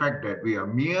mere fact that we are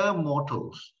mere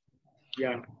mortals,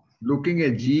 Yeah. looking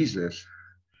at Jesus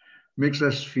makes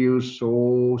us feel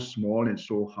so small and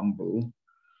so humble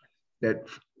that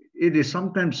it is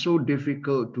sometimes so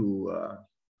difficult to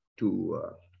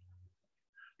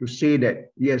say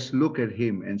that, yes, look at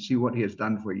him and see what he has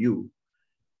done for you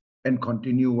and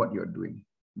continue what you're doing,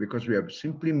 because we are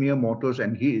simply mere mortals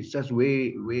and he is just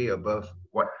way, way above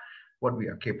what we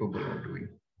are capable of doing.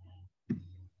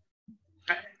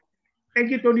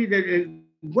 Thank you, Tony.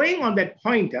 Going on that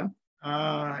point,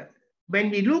 when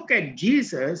we look at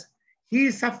Jesus,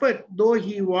 he suffered though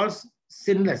he was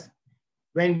sinless.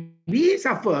 When we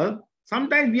suffer,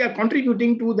 sometimes we are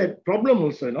contributing to that problem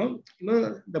also. You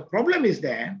know, the problem is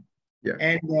there. Yeah.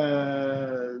 And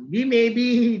we may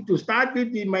be, to start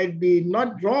with, we might be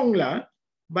not wrong,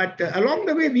 but along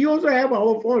the way, we also have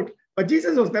our fault. But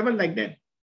Jesus was never like that.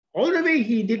 All the way,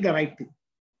 he did the right thing,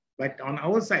 but on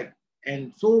our side.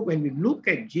 And so when we look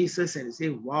at Jesus and say,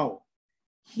 wow,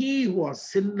 he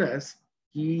was sinless,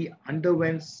 he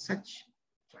underwent such.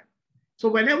 So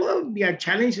whenever we are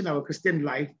challenged in our Christian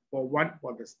life for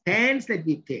the stance that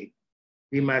we take,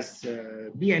 we must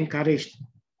be encouraged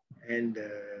and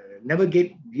never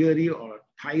get weary or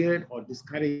tired or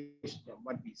discouraged from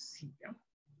what we see. Yeah?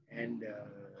 And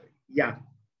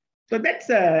so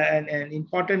that's an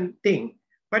important thing.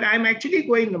 But I'm actually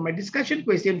going, my discussion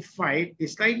question 5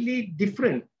 is slightly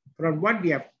different from what we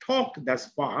have talked thus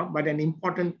far, but an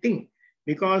important thing,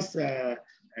 because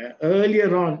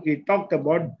earlier on, we talked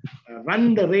about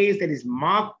run the race that is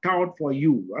marked out for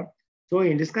you. So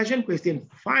in discussion question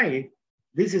 5,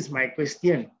 this is my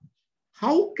question.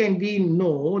 How can we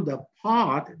know the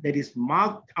path that is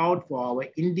marked out for our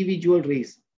individual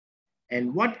race?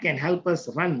 And what can help us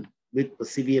run with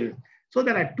perseverance? So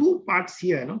there are 2 parts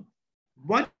here. No?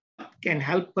 What can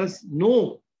help us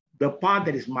know the path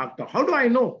that is marked out? How do I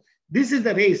know this is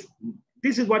the race?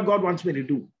 This is what God wants me to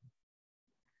do.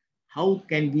 How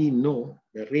can we know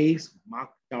the race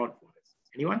marked out for us?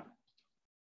 Anyone?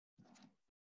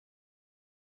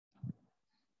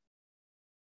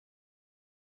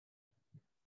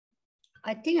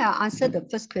 I think I'll answer the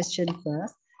first question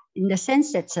first, in the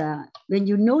sense that when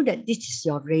you know that this is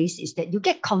your race, is that you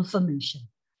get confirmation.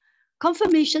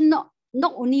 Confirmation not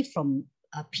only from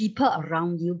people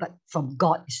around you, but from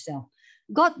God itself.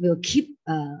 God will keep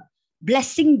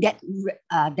blessing that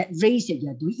race that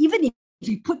you're doing. Even if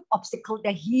you put obstacles,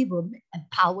 that He will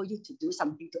empower you to do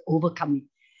something to overcome it.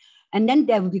 And then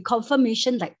there will be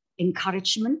confirmation, like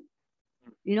encouragement.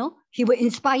 You know, He will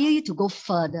inspire you to go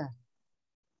further.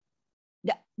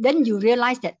 Then you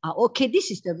realize that, okay, this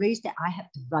is the race that I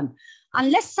have to run.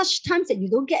 Unless such times that you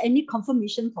don't get any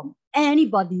confirmation from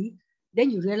anybody, then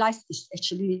you realize it's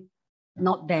actually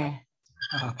not there.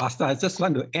 Pastor, I just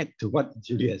want to add to what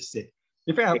Julia said.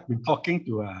 In fact, I've been talking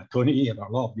to Tony about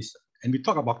a lot of this, and we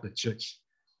talk about the church.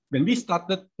 When we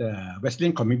started the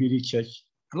Wesleyan Community Church,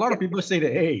 a lot of people say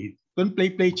that, hey, don't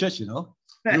play church, you know.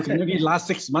 You can only last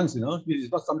 6 months, you know. This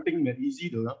is not something that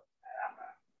easy to know.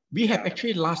 We have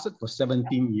actually lasted for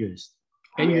 17 years.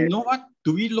 And you know what?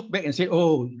 Do we look back and say,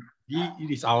 oh,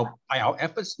 it is by our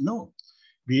efforts? No.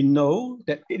 We know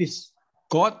that it is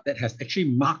God that has actually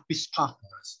marked this path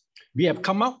for us. We have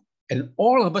come out and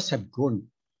all of us have grown.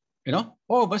 You know,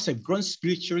 all of us have grown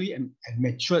spiritually and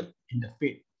matured in the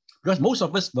faith. Because most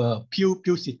of us were pew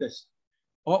sitters,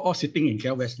 all sitting in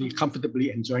Cal Wesley,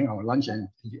 comfortably enjoying our lunch and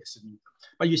listening.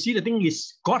 But you see, the thing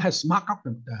is, God has marked out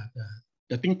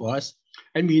the thing for us.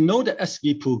 And we know that as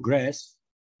we progress,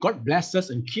 God bless us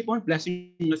and keep on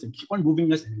blessing us and keep on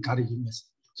moving us and encouraging us.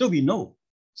 So we know.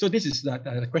 So this is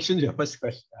the question to your first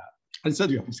question. Answer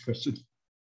to your first question.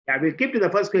 Yeah, we'll keep to the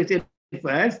first question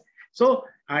first. So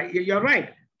you're right.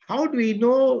 How do we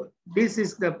know this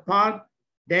is the path?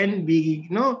 Then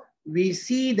we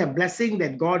see the blessing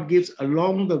that God gives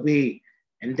along the way.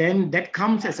 And then that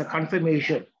comes as a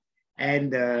confirmation.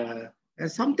 And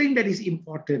something that is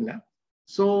important.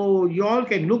 So you all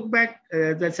can look back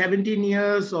the 17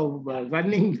 years of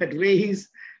running that race,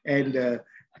 and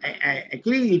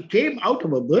actually it came out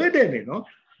of a burden, you know,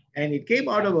 and it came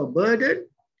out of a burden,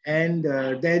 and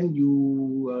then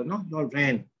you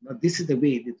ran. Now, this is the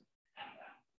way.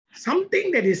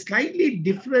 Something that is slightly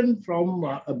different from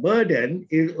a burden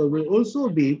will also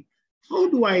be, how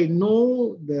do I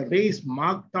know the race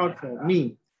marked out for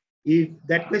me? If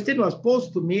that question was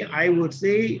posed to me, I would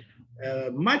say,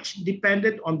 much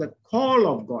dependent on the call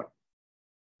of God.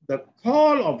 The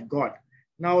call of God.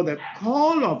 Now, the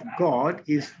call of God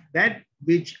is that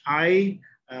which I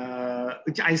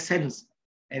sense,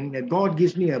 and God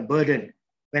gives me a burden.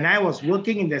 When I was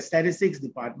working in the statistics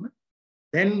department,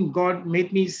 then God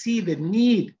made me see the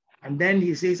need, and then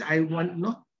He says, I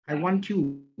want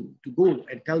you to go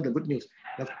and tell the good news.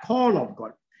 The call of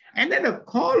God, and then the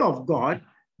call of God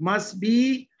must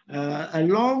be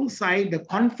alongside the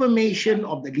confirmation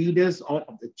of the leaders of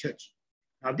the church.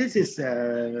 Now, this is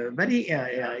very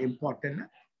important.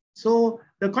 So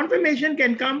the confirmation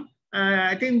can come.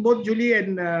 I think both Julie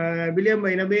and William,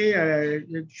 in a way,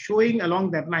 showing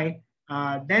along that line.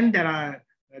 Then there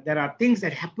are things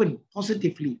that happen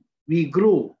positively. We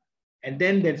grow, and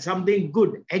then there's something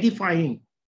good, edifying,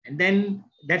 and then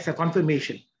that's a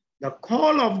confirmation. The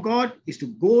call of God is to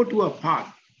go to a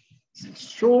path.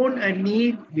 Shown a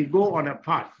need, we go on a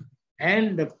path.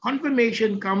 And the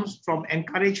confirmation comes from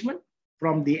encouragement,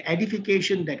 from the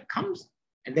edification that comes,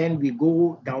 and then we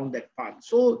go down that path.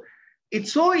 So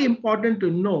it's so important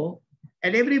to know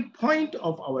at every point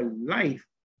of our life,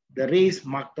 the race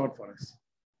marked out for us.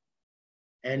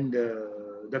 And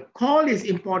the call is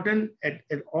important at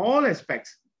all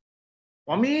aspects.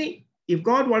 For me, if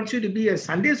God wants you to be a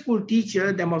Sunday school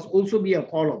teacher, there must also be a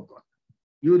call of God.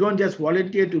 You don't just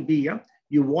volunteer to be,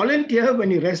 you volunteer when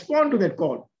you respond to that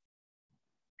call.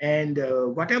 And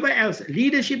whatever else,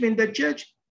 leadership in the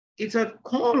church, it's a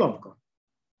call of God.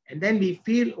 And then we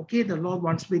feel, okay, the Lord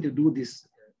wants me to do this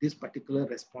particular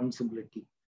responsibility.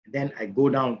 And then I go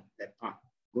down that path.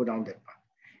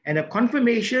 And a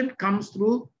confirmation comes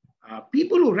through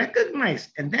people who recognize,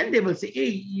 and then they will say, hey,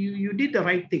 you did the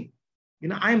right thing. You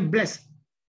know, I'm blessed.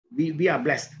 We are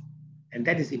blessed. And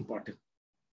that is important.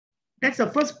 That's the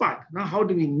first part. Now, how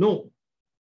do we know?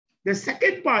 The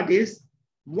second part is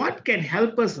what can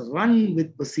help us run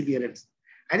with perseverance?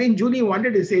 I think Julie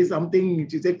wanted to say something.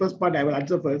 She said, first part, I will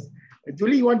answer first.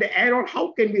 Julie, you want to add on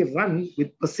how can we run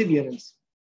with perseverance?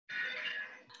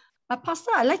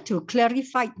 Pastor, I'd like to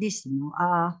clarify this.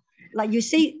 Like you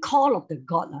say, call of the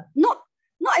God. Not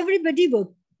everybody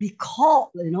will be called,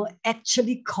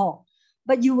 actually called,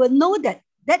 but you will know that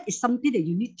that is something that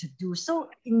you need to do. So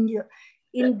in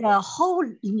your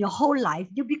whole life,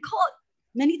 you'll be called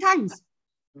many times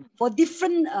for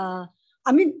different.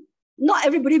 Not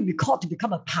everybody will be called to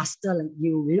become a pastor like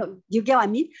you. You get what I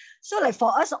mean? So like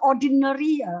for us,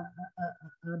 ordinary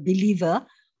believer,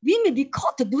 we may be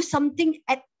called to do something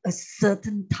at a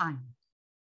certain time.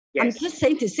 Yes. I'm just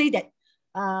saying to say that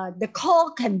the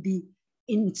call can be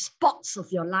in spots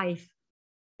of your life.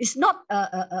 It's not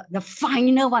the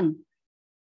final one.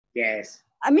 Yes.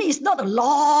 I mean, it's not a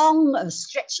long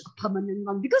stretch, a permanent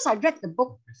one. Because I read the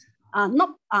book,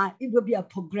 it will be a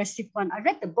progressive one. I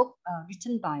read the book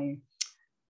written by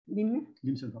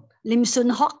Lim Soon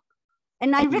Hock,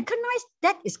 and I recognize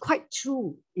that is quite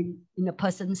true in a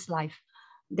person's life.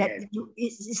 That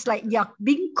it's like you're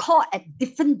being called at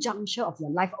different juncture of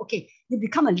your life. Okay, you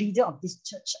become a leader of this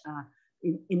church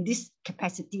in this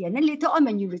capacity. And then later on,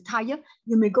 when you retire,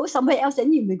 you may go somewhere else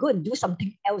and you may go and do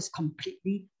something else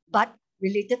completely, but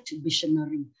related to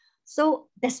missionary. So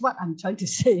that's what I'm trying to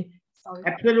say. Sorry.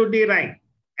 Absolutely right.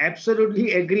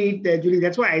 Absolutely agreed, Julie.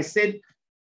 That's why I said,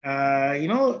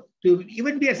 to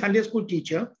even be a Sunday school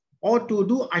teacher or to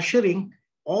do ushering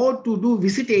or to do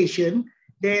visitation,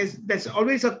 there's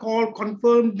always a call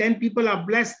confirmed, then people are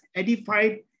blessed,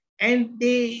 edified, and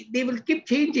they will keep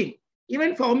changing.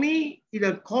 Even for me,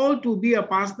 the call to be a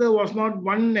pastor was not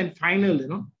one and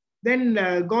final, Then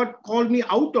God called me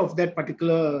out of that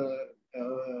particular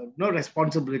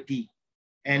responsibility.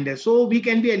 And so we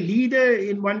can be a leader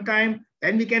in one time,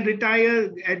 then we can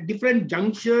retire at different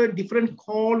juncture, different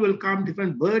call will come,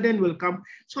 different burden will come.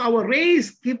 So our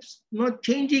race keeps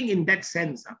changing in that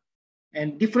sense.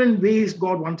 And different ways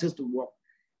God wants us to walk.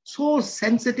 So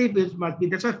sensitive it must be.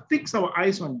 That's why fix our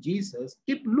eyes on Jesus,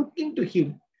 keep looking to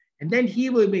him, and then he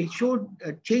will show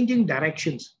changing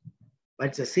directions. But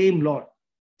it's the same Lord,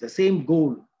 the same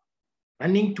goal,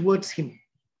 running towards him.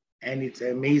 And it's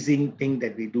an amazing thing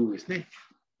that we do, isn't it?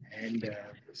 And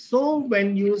so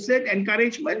when you said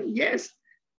encouragement, yes,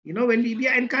 when we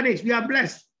are encouraged, we are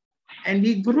blessed and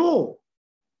we grow.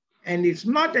 And it's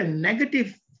not a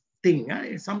negative thing.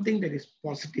 It's something that is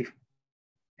positive.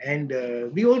 And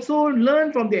we also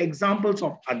learn from the examples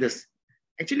of others.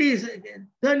 Actually,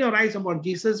 turn your eyes upon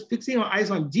Jesus. Fixing our eyes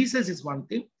on Jesus is one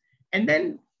thing. And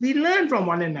then we learn from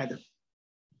one another.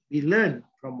 We learn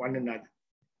from one another.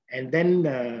 And then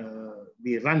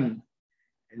we run.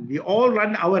 And we all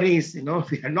run our race.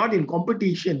 We are not in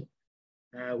competition.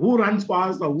 Who runs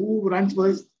fast or who runs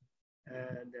first?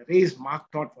 The race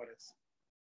marked out for us.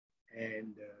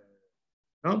 And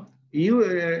so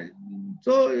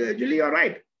Julie, you're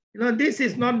right. This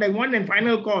is not like one and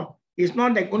final call. It's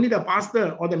not like only the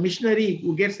pastor or the missionary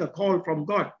who gets the call from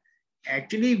God.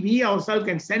 Actually, we ourselves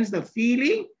can sense the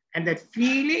feeling, and that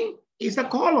feeling is a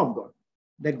call of God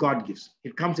that God gives.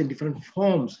 It comes in different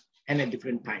forms and at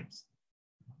different times.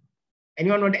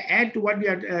 Anyone want to add to what we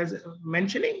are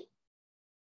mentioning?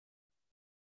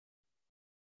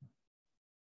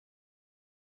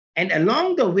 And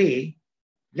along the way,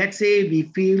 let's say we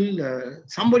feel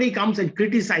somebody comes and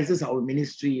criticizes our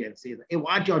ministry and says, hey,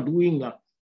 what you're doing,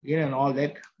 and all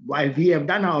that. While we have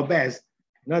done our best,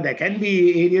 there can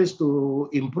be areas to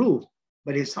improve.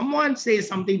 But if someone says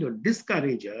something to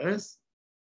discourage us,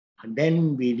 and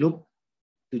then we look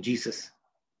to Jesus.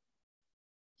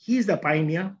 He's the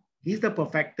pioneer. He's the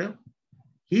perfecter.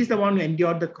 He's the one who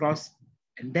endured the cross.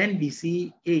 And then we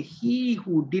see, he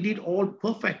who did it all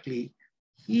perfectly,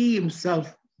 he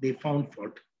himself, they found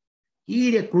fault.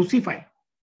 He is crucified.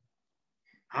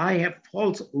 I have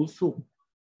faults also.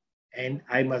 And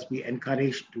I must be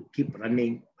encouraged to keep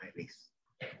running my race.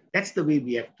 That's the way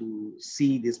we have to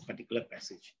see this particular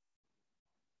passage.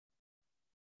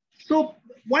 So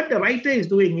what the writer is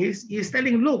doing is, he is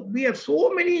telling, look, we have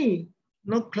so many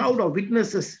cloud of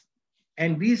witnesses.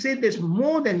 And we say there's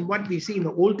more than what we see in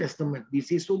the Old Testament. We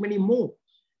see so many more.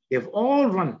 They've all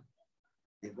run.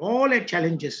 They've all had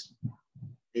challenges.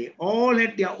 They all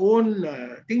had their own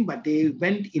thing, but they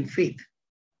went in faith.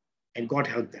 And God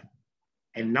helped them.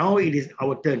 And now it is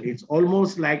our turn. It's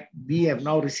almost like we have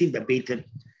now received the baton.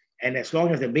 And as long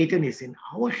as the baton is in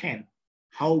our hand,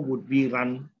 how would we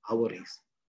run our race?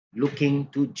 Looking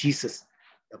to Jesus,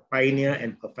 the pioneer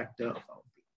and perfecter of our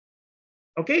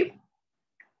faith. Okay?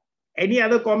 Any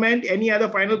other comment? Any other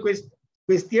final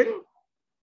question?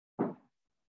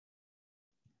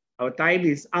 Our time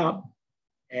is up.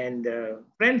 And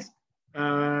friends,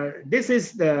 this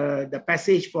is the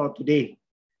passage for today.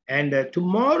 And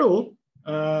tomorrow,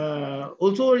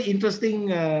 also interesting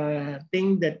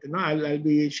thing that I'll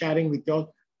be sharing with you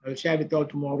all. I'll share with you all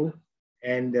tomorrow.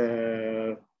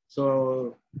 And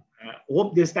so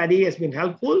hope this study has been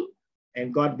helpful,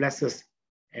 and God bless us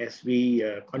as we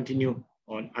continue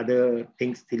on other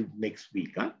things till next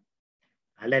week.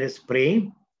 Let us pray.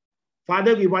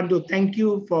 Father, we want to thank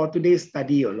you for today's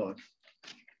study, O Lord.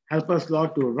 Help us,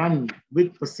 Lord, to run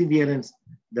with perseverance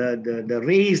the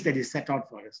race that is set out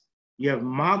for us. You have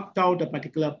marked out a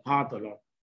particular path, O Lord.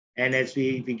 And as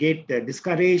we get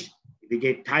discouraged, if we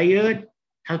get tired,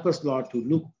 help us, Lord, to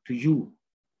look to you,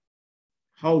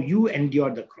 how you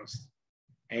endured the cross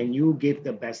and you gave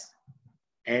the best,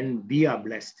 and we are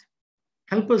blessed.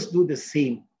 Help us do the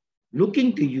same,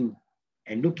 looking to you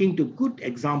and looking to good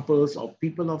examples of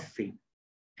people of faith,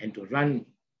 and to run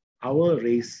our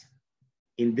race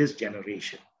in this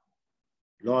generation.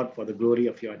 Lord, for the glory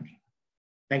of your name.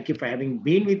 Thank you for having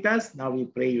been with us. Now we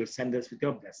pray you'll send us with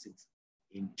your blessings.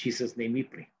 In Jesus' name we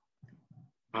pray.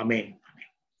 Amen.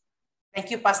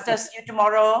 Thank you, Pastor. See you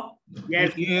tomorrow.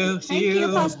 Yes. Thank you. See Thank you,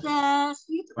 you. Pastor.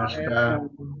 See you tomorrow.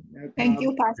 Pastor. Thank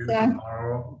you, Pastor.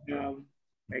 Tomorrow.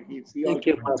 Thank you. See you Thank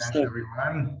you, God bless Pastor.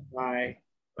 everyone. Bye.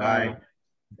 Bye.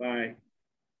 Bye.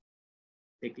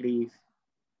 Take leave.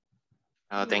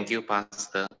 Thank you,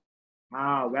 Pastor.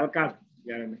 Welcome,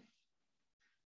 Jeremy.